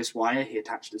to this wire he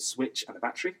attached a switch and a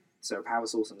battery, so a power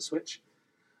source and a switch.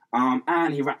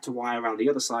 And he wrapped a wire around the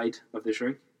other side of this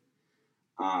ring,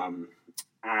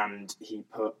 and he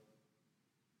put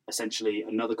essentially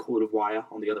another coil of wire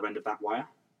on the other end of that wire.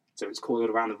 So it's coiled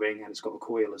around the ring, and it's got a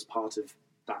coil as part of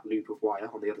that loop of wire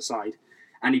on the other side.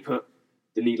 And he put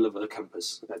the needle of a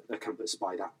compass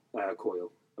by that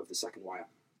coil of the second wire.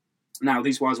 Now,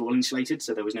 these wires were all insulated,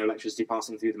 so there was no electricity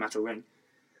passing through the metal ring.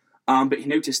 But he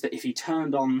noticed that if he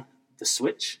turned on the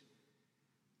switch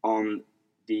on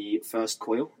the first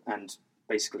coil and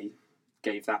basically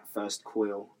gave that first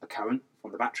coil a current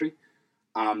from the battery,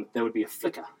 there would be a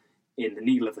flicker in the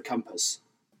needle of the compass.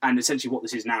 And essentially what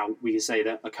this is now, we can say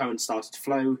that a current started to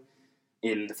flow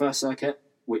in the first circuit,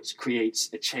 which creates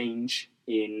a change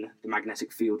in the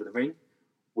magnetic field of the ring,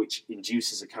 which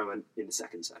induces a current in the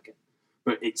second circuit.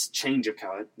 But it's change of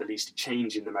current that leads to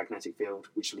change in the magnetic field,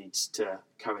 which leads to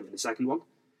current in the second one.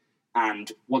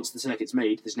 And once the circuit's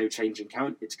made, there's no change in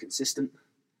current, it's consistent.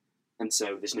 And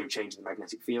so there's no change in the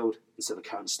magnetic field, and so the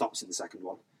current stops in the second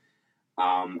one.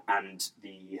 And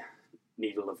the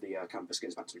needle of the compass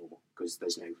goes back to normal, because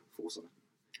there's no force on it.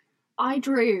 I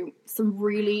drew some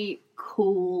really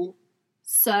cool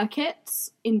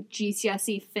circuits in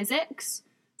GCSE physics,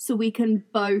 so we can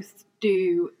both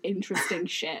do interesting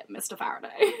shit, Mr.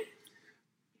 Faraday.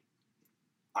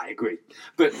 I agree.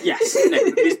 But yes,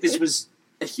 this was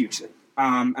a huge thing.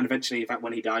 And eventually, in fact,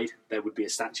 when he died, there would be a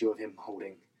statue of him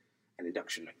holding an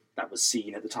induction ring. That was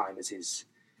seen at the time as his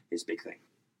big thing.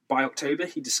 By October,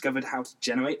 he discovered how to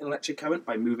generate an electric current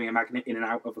by moving a magnet in and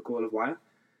out of a coil of wire.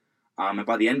 And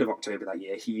by the end of October that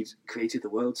year, he'd created the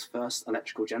world's first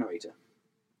electrical generator.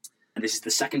 And this is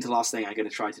the second to last thing I'm going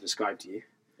to try to describe to you.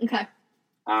 Okay.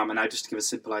 And now just to give a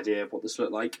simple idea of what this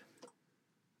looked like.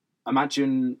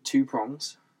 Imagine two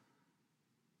prongs.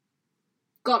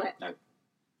 Got it. No.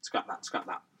 Scrap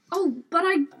that. Oh, but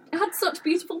I had such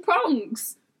beautiful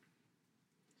prongs.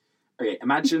 Okay,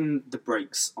 imagine the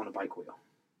brakes on a bike wheel.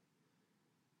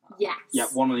 Yes. Yeah,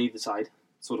 one on either side,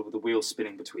 sort of with the wheel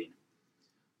spinning between.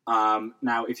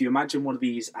 Now, if you imagine one of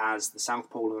these as the south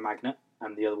pole of a magnet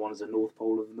and the other one as the north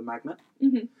pole of the magnet,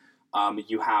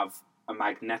 you have a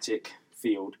magnetic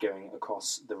field going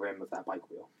across the rim of that bike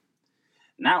wheel.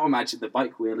 Now imagine the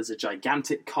bike wheel is a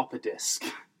gigantic copper disc.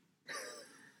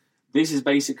 This is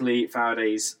basically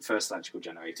Faraday's first electrical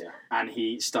generator, and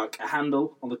he stuck a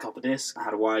handle on the copper disc,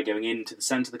 had a wire going into the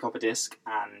centre of the copper disc,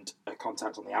 and a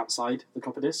contact on the outside of the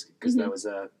copper disc, because there was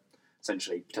a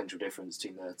essentially potential difference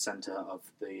between the centre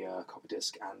of the copper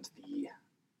disc and the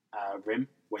rim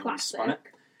when you spun it.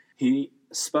 He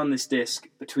spun this disc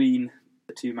between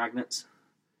the two magnets,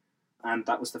 and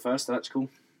that was the first electrical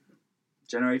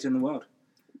generator in the world.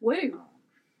 Woo!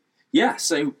 Yeah,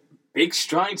 so big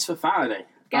strides for Faraday.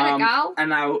 Get it, gal? And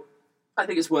now, I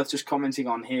think it's worth just commenting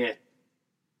on here,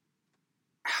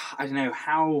 I don't know,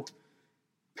 how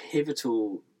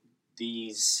pivotal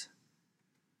these,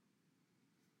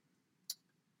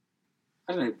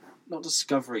 I don't know, not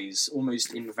discoveries,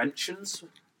 almost inventions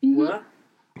were.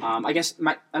 I guess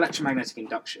electromagnetic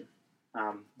induction,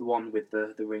 the one with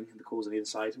the ring and the coils on either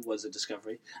side, was a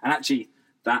discovery. And actually,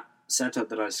 that setup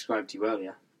that I described to you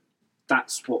earlier,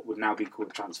 that's what would now be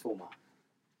called a transformer.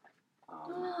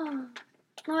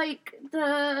 Like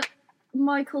the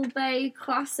Michael Bay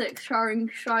classic starring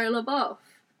Shia LaBeouf.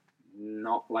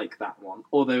 Not like that one,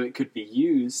 although it could be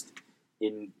used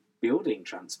in building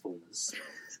transformers.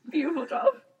 Beautiful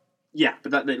job. Yeah,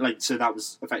 but that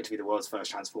was effectively the world's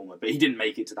first transformer, but he didn't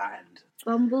make it to that end.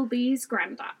 Bumblebee's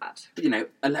granddad. But,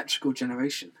 electrical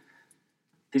generation.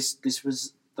 This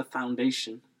was the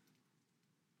foundation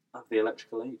of the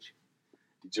electrical age.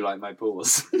 Did you like my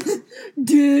pause?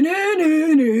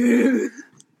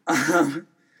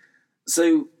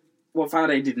 So, what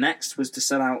Faraday did next was to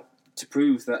set out to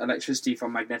prove that electricity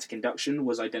from magnetic induction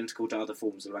was identical to other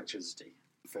forms of electricity.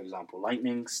 For example,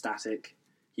 lightning, static.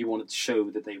 He wanted to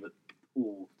show that they were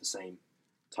all the same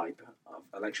type of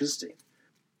electricity.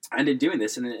 And in doing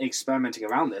this, and in experimenting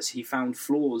around this, he found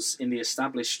flaws in the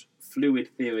established fluid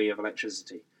theory of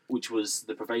electricity, which was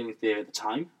the prevailing theory at the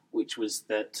time, which was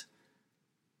that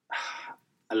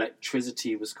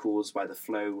electricity was caused by the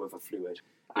flow of a fluid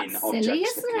in That's objects silly, that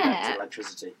isn't conduct it?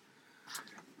 electricity.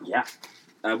 Yeah.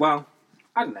 Well,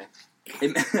 I don't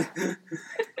know.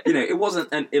 It wasn't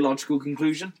an illogical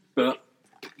conclusion, but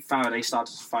Faraday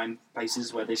started to find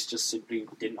places where this just simply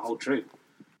didn't hold true,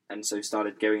 and so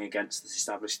started going against this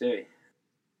established theory.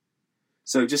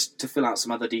 So just to fill out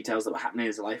some other details that were happening in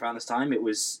his life around this time, it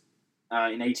was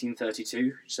in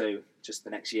 1832, so just the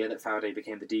next year, that Faraday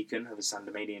became the deacon of the San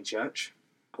Dominican Church.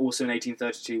 Also in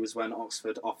 1832 was when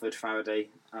Oxford offered Faraday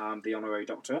the honorary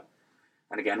doctorate,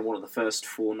 and again, one of the first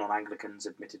 4 non-Anglicans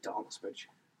admitted to Oxbridge.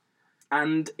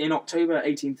 And in October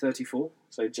 1834,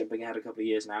 so jumping ahead a couple of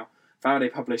years now, Faraday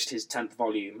published his 10th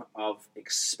volume of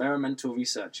Experimental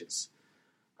Researches,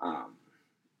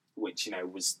 which,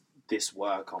 was this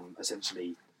work on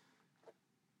essentially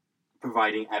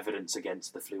providing evidence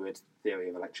against the fluid theory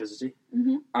of electricity.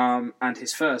 Mm-hmm. And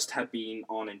his first had been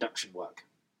on induction work,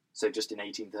 so just in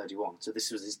 1831. So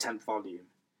this was his 10th volume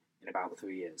in about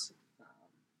 3 years.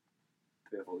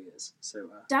 3 or 4 years. So,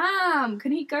 damn,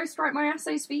 can he ghostwrite my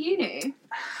essays for uni?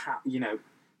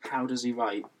 How does he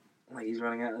write? Like he's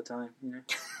running out of time,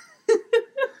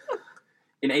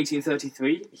 In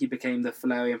 1833, he became the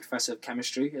Fullerian Professor of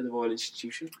Chemistry at the Royal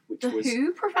Institution, which was...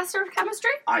 Who? Professor of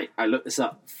Chemistry? I looked this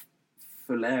up.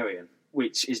 Fullerian,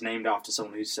 which is named after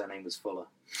someone whose surname was Fuller.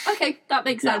 Okay, that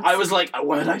makes sense. I was like, a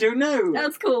word I don't know!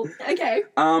 That's cool. Okay.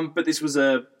 But this was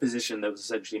a position that was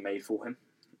essentially made for him.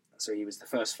 So he was the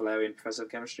first Fullerian Professor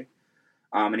of Chemistry.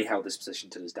 And he held this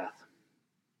position till his death.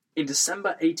 In December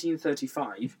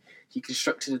 1835, he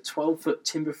constructed a 12-foot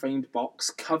timber-framed box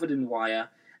covered in wire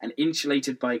and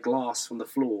insulated by glass from the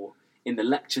floor in the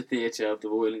lecture theatre of the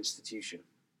Royal Institution.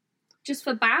 Just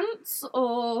for bants,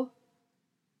 or...?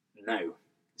 No.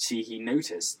 See, he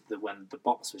noticed that when the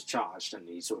box was charged, and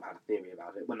he sort of had a theory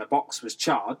about it, when the box was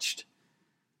charged,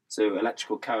 so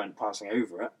electrical current passing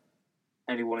over it,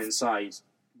 anyone inside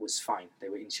was fine. They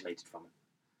were insulated from it.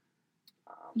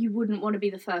 You wouldn't want to be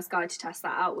the first guy to test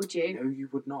that out, would you? No, you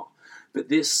would not. But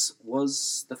this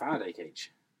was the Faraday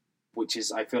cage, which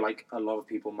is, I feel like a lot of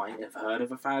people might have heard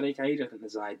of a Faraday cage. I think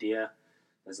there's an idea.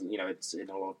 It's in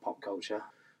a lot of pop culture.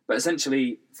 But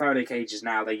essentially, Faraday cages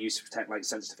now, they're used to protect like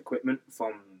sensitive equipment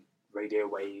from radio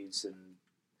waves and,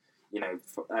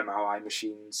 MRI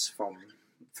machines from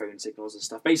phone signals and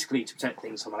stuff. Basically, to protect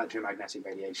things from electromagnetic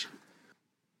radiation.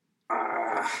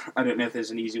 I don't know if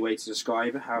there's an easy way to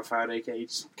describe how a Faraday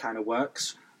cage kind of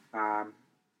works.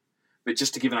 But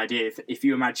just to give an idea, if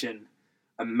you imagine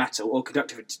a metal or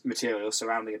conductive material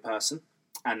surrounding a person,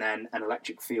 and then an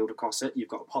electric field across it, you've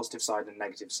got a positive side and a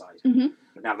negative side.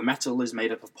 Mm-hmm. Now, the metal is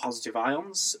made up of positive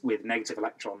ions with negative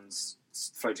electrons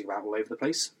floating about all over the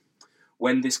place.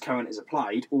 When this current is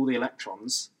applied, all the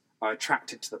electrons are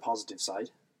attracted to the positive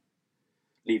side,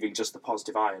 leaving just the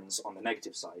positive ions on the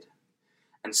negative side.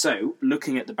 And so,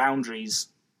 looking at the boundaries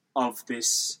of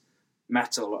this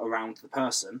metal around the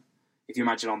person, if you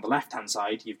imagine on the left-hand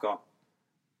side, you've got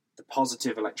the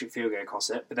positive electric field going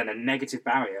across it, but then a negative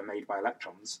barrier made by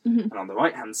electrons. Mm-hmm. And on the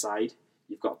right-hand side,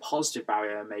 you've got a positive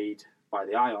barrier made by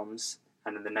the ions,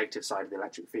 and then the negative side of the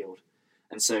electric field.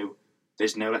 And so,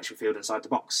 there's no electric field inside the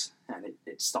box, and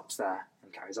it stops there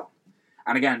and carries on.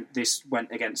 And again, this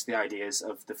went against the ideas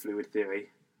of the fluid theory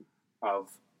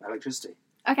of electricity.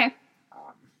 Okay.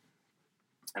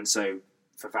 And so,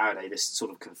 for Faraday, this sort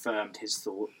of confirmed his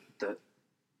thought that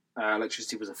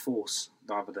electricity was a force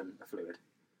rather than a fluid.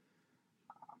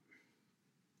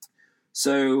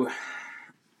 So,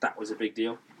 that was a big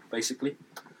deal, basically.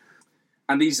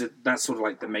 And that's sort of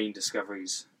like the main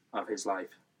discoveries of his life.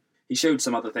 He showed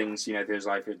some other things, through his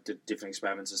life, did different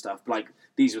experiments and stuff. But,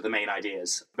 these were the main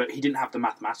ideas. But he didn't have the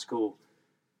mathematical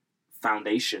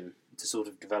foundation to sort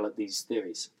of develop these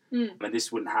theories. And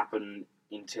this wouldn't happen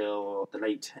until the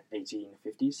late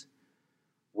 1850s.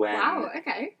 Wow,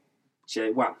 okay.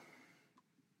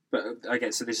 But I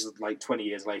guess, so this is 20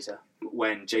 years later,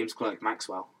 when James Clerk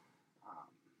Maxwell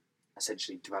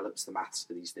essentially develops the maths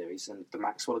for these theories. And the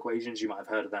Maxwell equations, you might have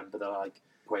heard of them, but they're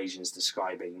equations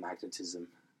describing magnetism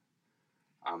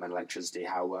and electricity,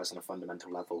 how it works on a fundamental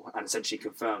level, and essentially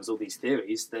confirms all these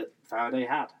theories that Faraday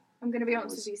had. I'm going to be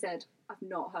honest with you, said I've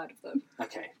not heard of them.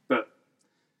 Okay, but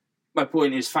my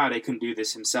point is Faraday couldn't do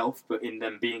this himself, but in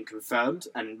them being confirmed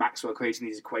and Maxwell creating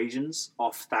these equations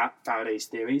off that Faraday's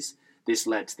theories, this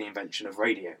led to the invention of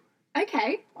radio.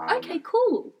 Okay, okay,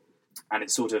 cool. And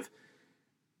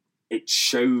it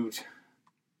showed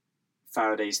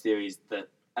Faraday's theories that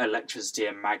electricity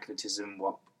and magnetism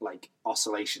were like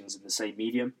oscillations in the same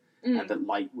medium, and that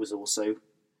light was also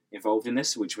involved in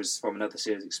this, which was from another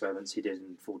series of experiments he did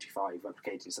in 45,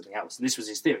 replicating something else. And this was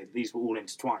his theory. These were all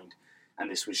intertwined. And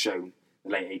this was shown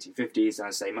in the late 1850s, and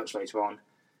I say much later on,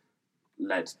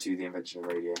 led to the invention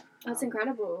of radio. That's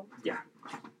incredible. Yeah.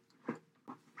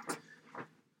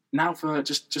 Now for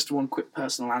just one quick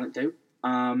personal anecdote.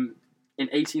 In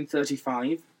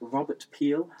 1835, Robert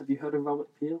Peel. Have you heard of Robert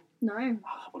Peel? No.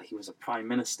 Oh, well, he was a Prime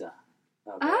Minister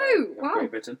of wow.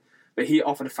 Great Britain. But he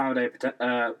offered Faraday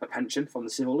a pension from the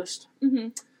civil list,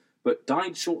 but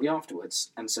died shortly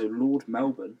afterwards, and so Lord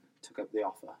Melbourne took up the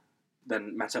offer,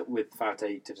 then met up with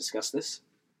Faraday to discuss this,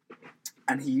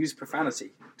 and he used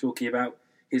profanity, talking about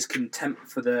his contempt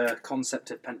for the concept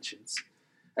of pensions.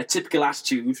 A typical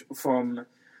attitude from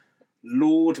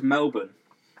Lord Melbourne.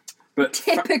 But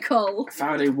typical.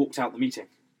 Faraday walked out the meeting.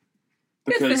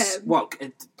 Because,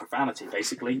 profanity,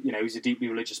 basically. You know, he's a deeply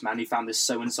religious man. He found this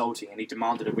so insulting, and he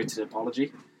demanded a written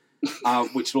apology,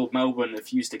 which Lord Melbourne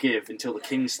refused to give until the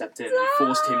king stepped in and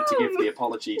forced him to give the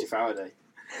apology to Faraday.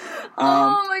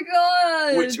 Oh my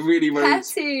god! Which really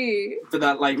rose... Petty! But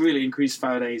that, really increased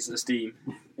Faraday's esteem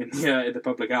in the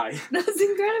public eye. That's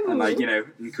incredible!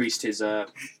 And, increased his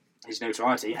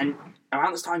notoriety. And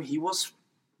around this time, he was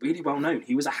really well known.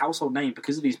 He was a household name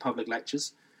because of these public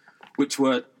lectures, which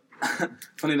were...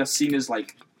 funny enough, seen as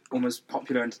almost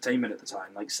popular entertainment at the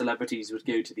time. Celebrities would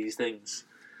go to these things,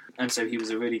 and so he was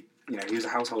a really, he was a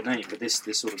household name. But this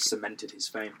sort of cemented his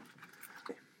fame.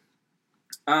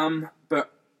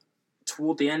 But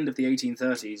toward the end of the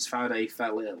 1830s, Faraday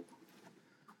fell ill,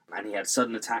 and he had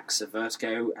sudden attacks of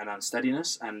vertigo and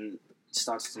unsteadiness, and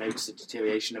started to notice a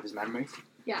deterioration of his memory.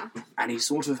 Yeah. And he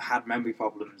sort of had memory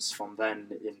problems from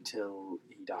then until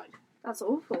he died. That's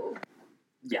awful.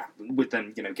 Yeah, with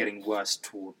them, getting worse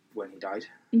toward when he died.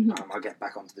 I'll get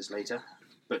back onto this later.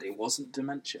 But it wasn't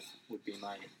dementia, would be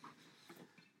my...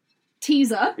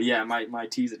 teaser? Yeah, my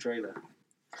teaser trailer.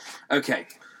 Okay,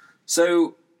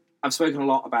 so I've spoken a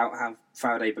lot about how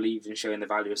Faraday believed in showing the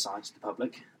value of science to the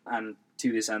public, and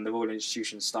to this end, the Royal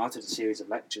Institution started a series of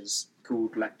lectures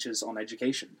called Lectures on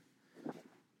Education.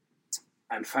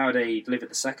 And Faraday delivered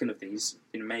the second of these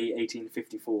in May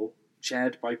 1854,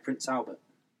 chaired by Prince Albert.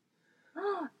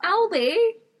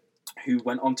 Albie? Who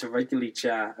went on to regularly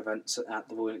chair events at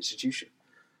the Royal Institution.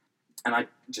 And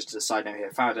just as a side note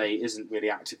here, Faraday isn't really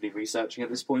actively researching at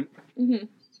this point.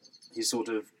 He's sort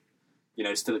of,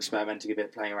 still experimenting a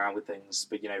bit, playing around with things,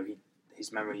 but,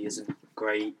 his memory isn't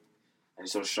great, and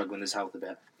he's sort of struggling with his health a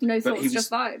bit. No thoughts,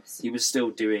 just vibes. He was still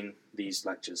doing these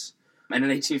lectures. And in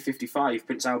 1855,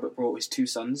 Prince Albert brought his two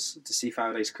sons to see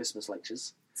Faraday's Christmas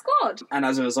lectures. Squad. And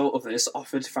as a result of this,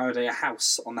 offered Faraday a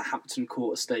house on the Hampton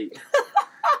Court estate.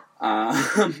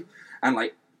 And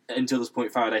until this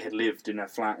point, Faraday had lived in a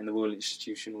flat in the Royal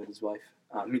Institution with his wife.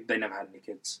 They never had any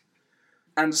kids.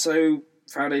 And so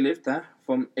Faraday lived there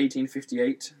from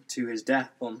 1858 to his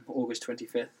death on August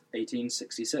 25th,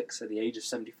 1866, at the age of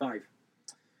 75.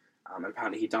 And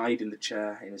apparently he died in the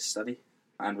chair in his study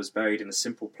and was buried in a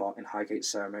simple plot in Highgate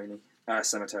Cemetery,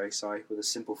 with a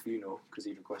simple funeral because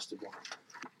he'd requested one.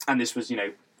 And this was,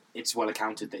 it's well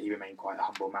accounted that he remained quite a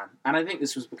humble man. And I think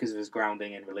this was because of his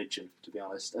grounding in religion, to be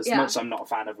honest. As much as I'm not a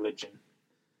fan of religion,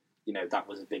 that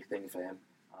was a big thing for him.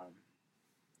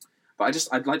 But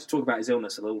I'd like to talk about his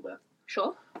illness a little bit.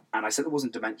 Sure. And I said there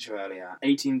wasn't dementia earlier.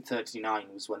 1839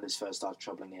 was when this first started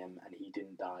troubling him, and he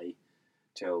didn't die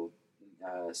till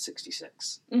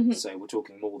 66. So we're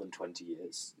talking more than 20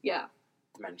 years. Yeah.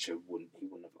 Dementia he wouldn't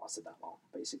have lasted that long,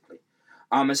 basically.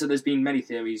 And so there's been many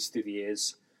theories through the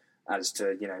years as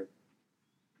to,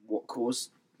 what caused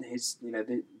his,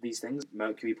 these things.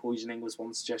 Mercury poisoning was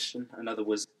one suggestion. Another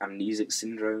was amnesic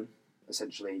syndrome.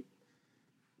 Essentially,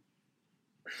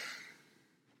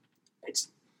 it's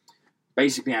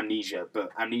basically amnesia, but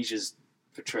amnesia's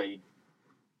portrayed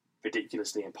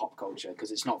ridiculously in pop culture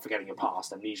because it's not forgetting your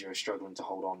past. Amnesia is struggling to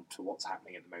hold on to what's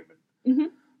happening at the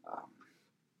moment.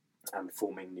 And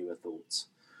forming newer thoughts.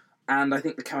 And I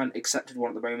think the current accepted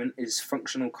one at the moment is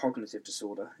functional cognitive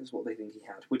disorder, is what they think he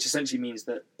had, which essentially means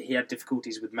that he had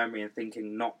difficulties with memory and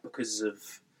thinking not because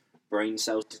of brain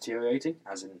cells deteriorating,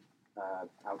 as in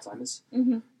Alzheimer's,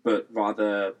 but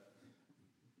rather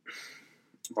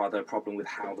a problem with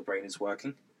how the brain is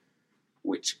working,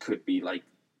 which could be like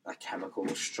a chemical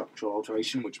or structural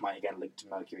alteration, which might again link to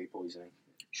mercury poisoning.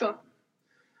 Sure.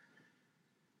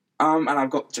 And I've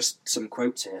got just some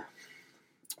quotes here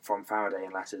from Faraday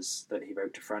in letters that he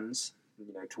wrote to friends,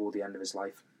 toward the end of his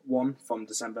life. One from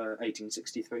December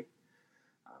 1863. It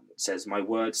says, "My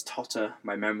words totter,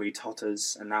 my memory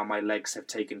totters, and now my legs have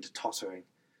taken to tottering.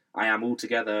 I am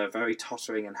altogether a very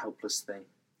tottering and helpless thing."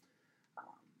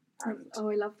 And Oh,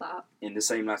 I love that. in the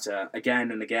same letter,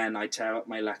 again and again I tear up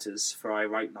my letters, for I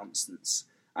write nonsense.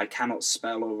 I cannot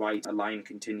spell or write a line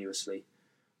continuously.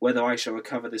 Whether I shall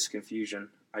recover this confusion,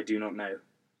 I do not know.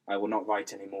 I will not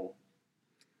write any more.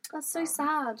 That's so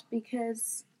sad,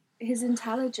 because his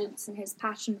intelligence and his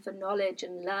passion for knowledge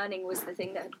and learning was the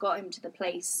thing that had got him to the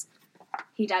place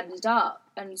he'd ended up.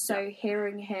 And so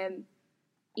hearing him,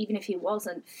 even if he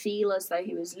wasn't, feel as though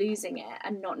he was losing it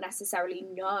and not necessarily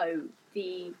know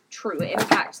the true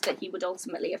impact that he would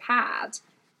ultimately have had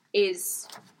is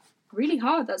really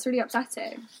hard. That's really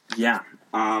upsetting. Yeah,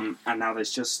 and now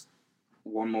there's just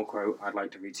one more quote I'd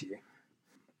like to read to you,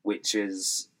 which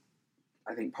is,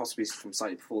 I think, possibly from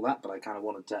slightly before that, but I kind of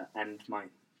wanted to end my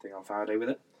thing on Faraday with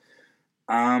it,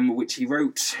 which he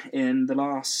wrote in the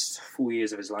last 4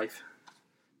 years of his life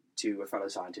to a fellow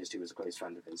scientist who was a close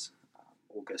friend of his,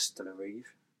 Auguste de la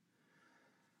Rive.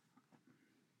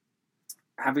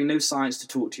 Having no science to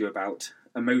talk to you about,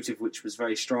 a motive which was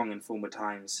very strong in former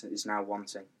times is now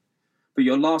wanting. But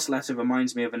your last letter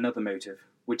reminds me of another motive,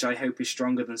 which I hope is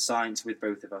stronger than science with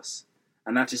both of us,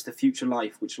 and that is the future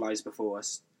life which lies before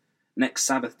us. Next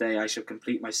Sabbath day I shall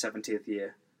complete my 70th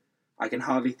year. I can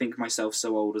hardly think myself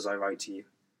so old as I write to you.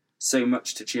 So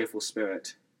much to cheerful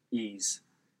spirit, ease,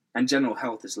 and general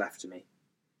health is left to me.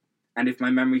 And if my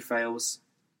memory fails,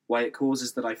 why it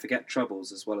causes that I forget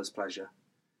troubles as well as pleasure.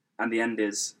 And the end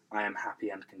is, I am happy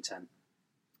and content.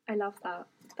 I love that.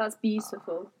 That's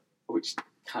beautiful. Which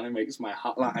kind of makes my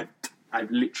heart, like,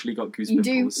 I've literally got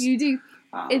goosebumps. You do.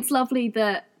 It's lovely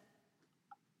that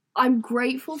I'm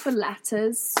grateful for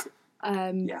letters,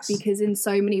 Yes. because in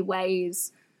so many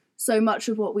ways, so much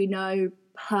of what we know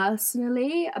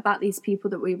personally about these people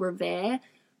that we revere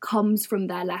comes from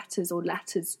their letters or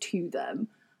letters to them.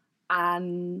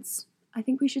 And I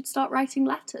think we should start writing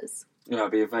letters. You know,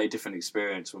 it'll be a very different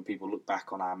experience when people look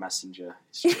back on our messenger.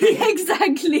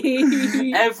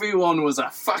 Exactly. Everyone was a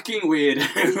fucking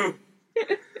weirdo.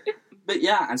 But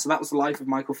yeah, and so that was the life of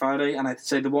Michael Faraday, and I'd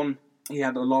say he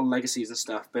had a lot of legacies and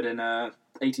stuff, but in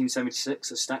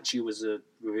 1876 a statue was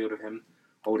revealed of him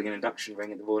holding an induction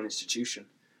ring at the Royal Institution,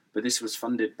 but this was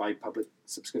funded by public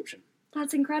subscription.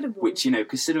 That's incredible. Which, you know,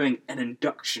 considering an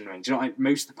induction ring, do you know, like,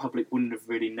 most of the public wouldn't have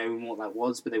really known what that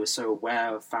was, but they were so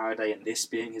aware of Faraday and this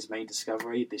being his main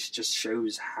discovery. This just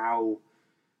shows how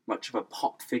much of a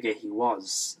pop figure he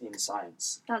was in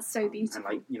science. That's so beautiful. And,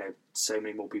 like, you know, so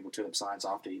many more people took up science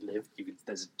after he lived.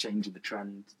 There's a change in the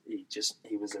trend. He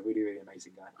was a really, really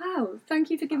amazing guy. Wow, thank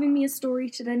you for giving me a story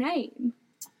to the name.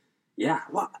 Yeah,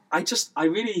 well, I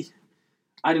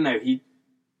don't know, he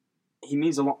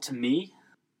means a lot to me.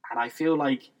 And I feel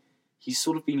like he's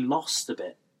sort of been lost a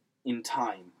bit in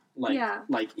time.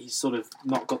 Like he's sort of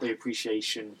not got the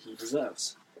appreciation he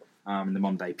deserves in the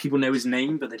modern day. People know his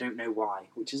name, but they don't know why,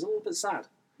 which is a little bit sad.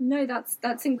 No,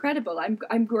 that's incredible.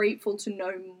 I'm grateful to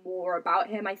know more about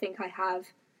him. I think I have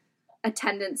a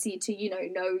tendency to,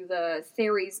 know the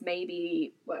theories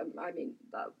maybe. Well, I mean,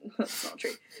 that's not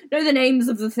true. Know the names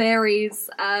of the theories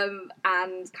and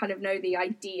kind of know the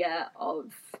idea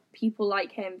of people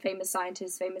like him, famous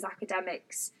scientists, famous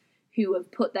academics who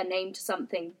have put their name to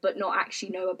something but not actually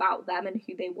know about them and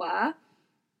who they were.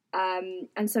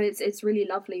 And so it's really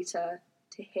lovely to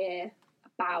hear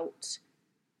about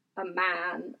a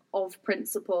man of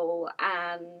principle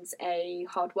and a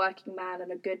hardworking man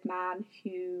and a good man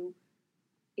who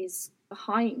is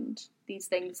behind these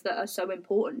things that are so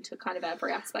important to kind of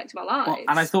every aspect of our lives. Well,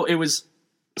 and I thought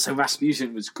so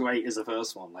Rasputin was great as the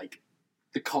first one. Like,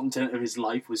 the content of his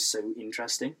life was so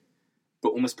interesting,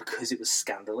 but almost because it was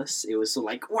scandalous, it was sort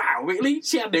of like, wow, really?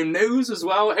 She had no nose as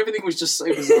well? Everything was just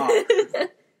so bizarre.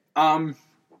 And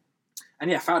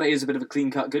yeah, Faraday is a bit of a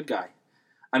clean-cut good guy.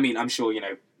 I mean, I'm sure,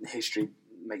 history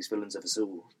makes villains of us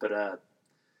all, but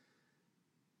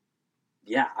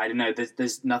yeah, I don't know,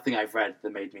 there's nothing I've read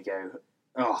that made me go,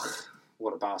 oh,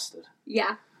 what a bastard.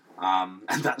 Yeah.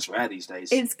 And that's rare these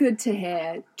days. It's good to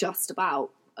hear just about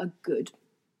a good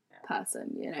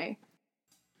person,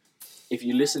 If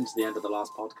you listen to the end of the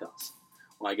last podcast,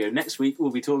 when I go, next week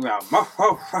we'll be talking about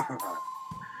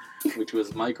which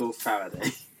was Michael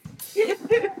Faraday.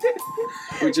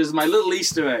 Which is my little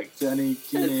Easter egg to any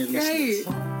keen listeners.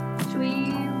 Should we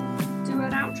do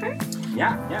an outro?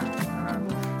 Yeah.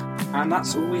 And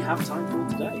that's all we have time for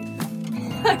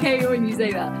today. I hate when you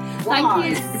say that. Why? Thank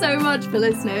you so much for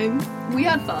listening. We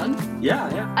had fun.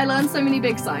 Yeah. I learned so many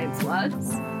big science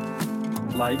words.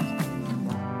 Like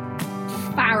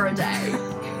Faraday.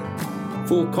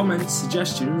 For comments,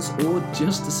 suggestions, or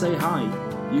just to say hi,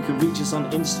 you can reach us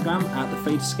on Instagram at The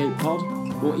Fate Escape Pod,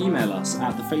 or email us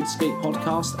at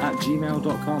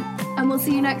thefadescapepodcast@gmail.com. And we'll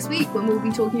see you next week when we'll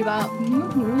be talking about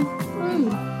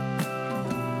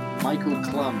Michael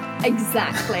Klum.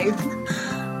 Exactly.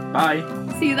 Bye.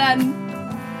 See you then.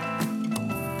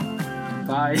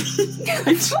 Bye.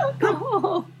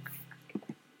 Oh.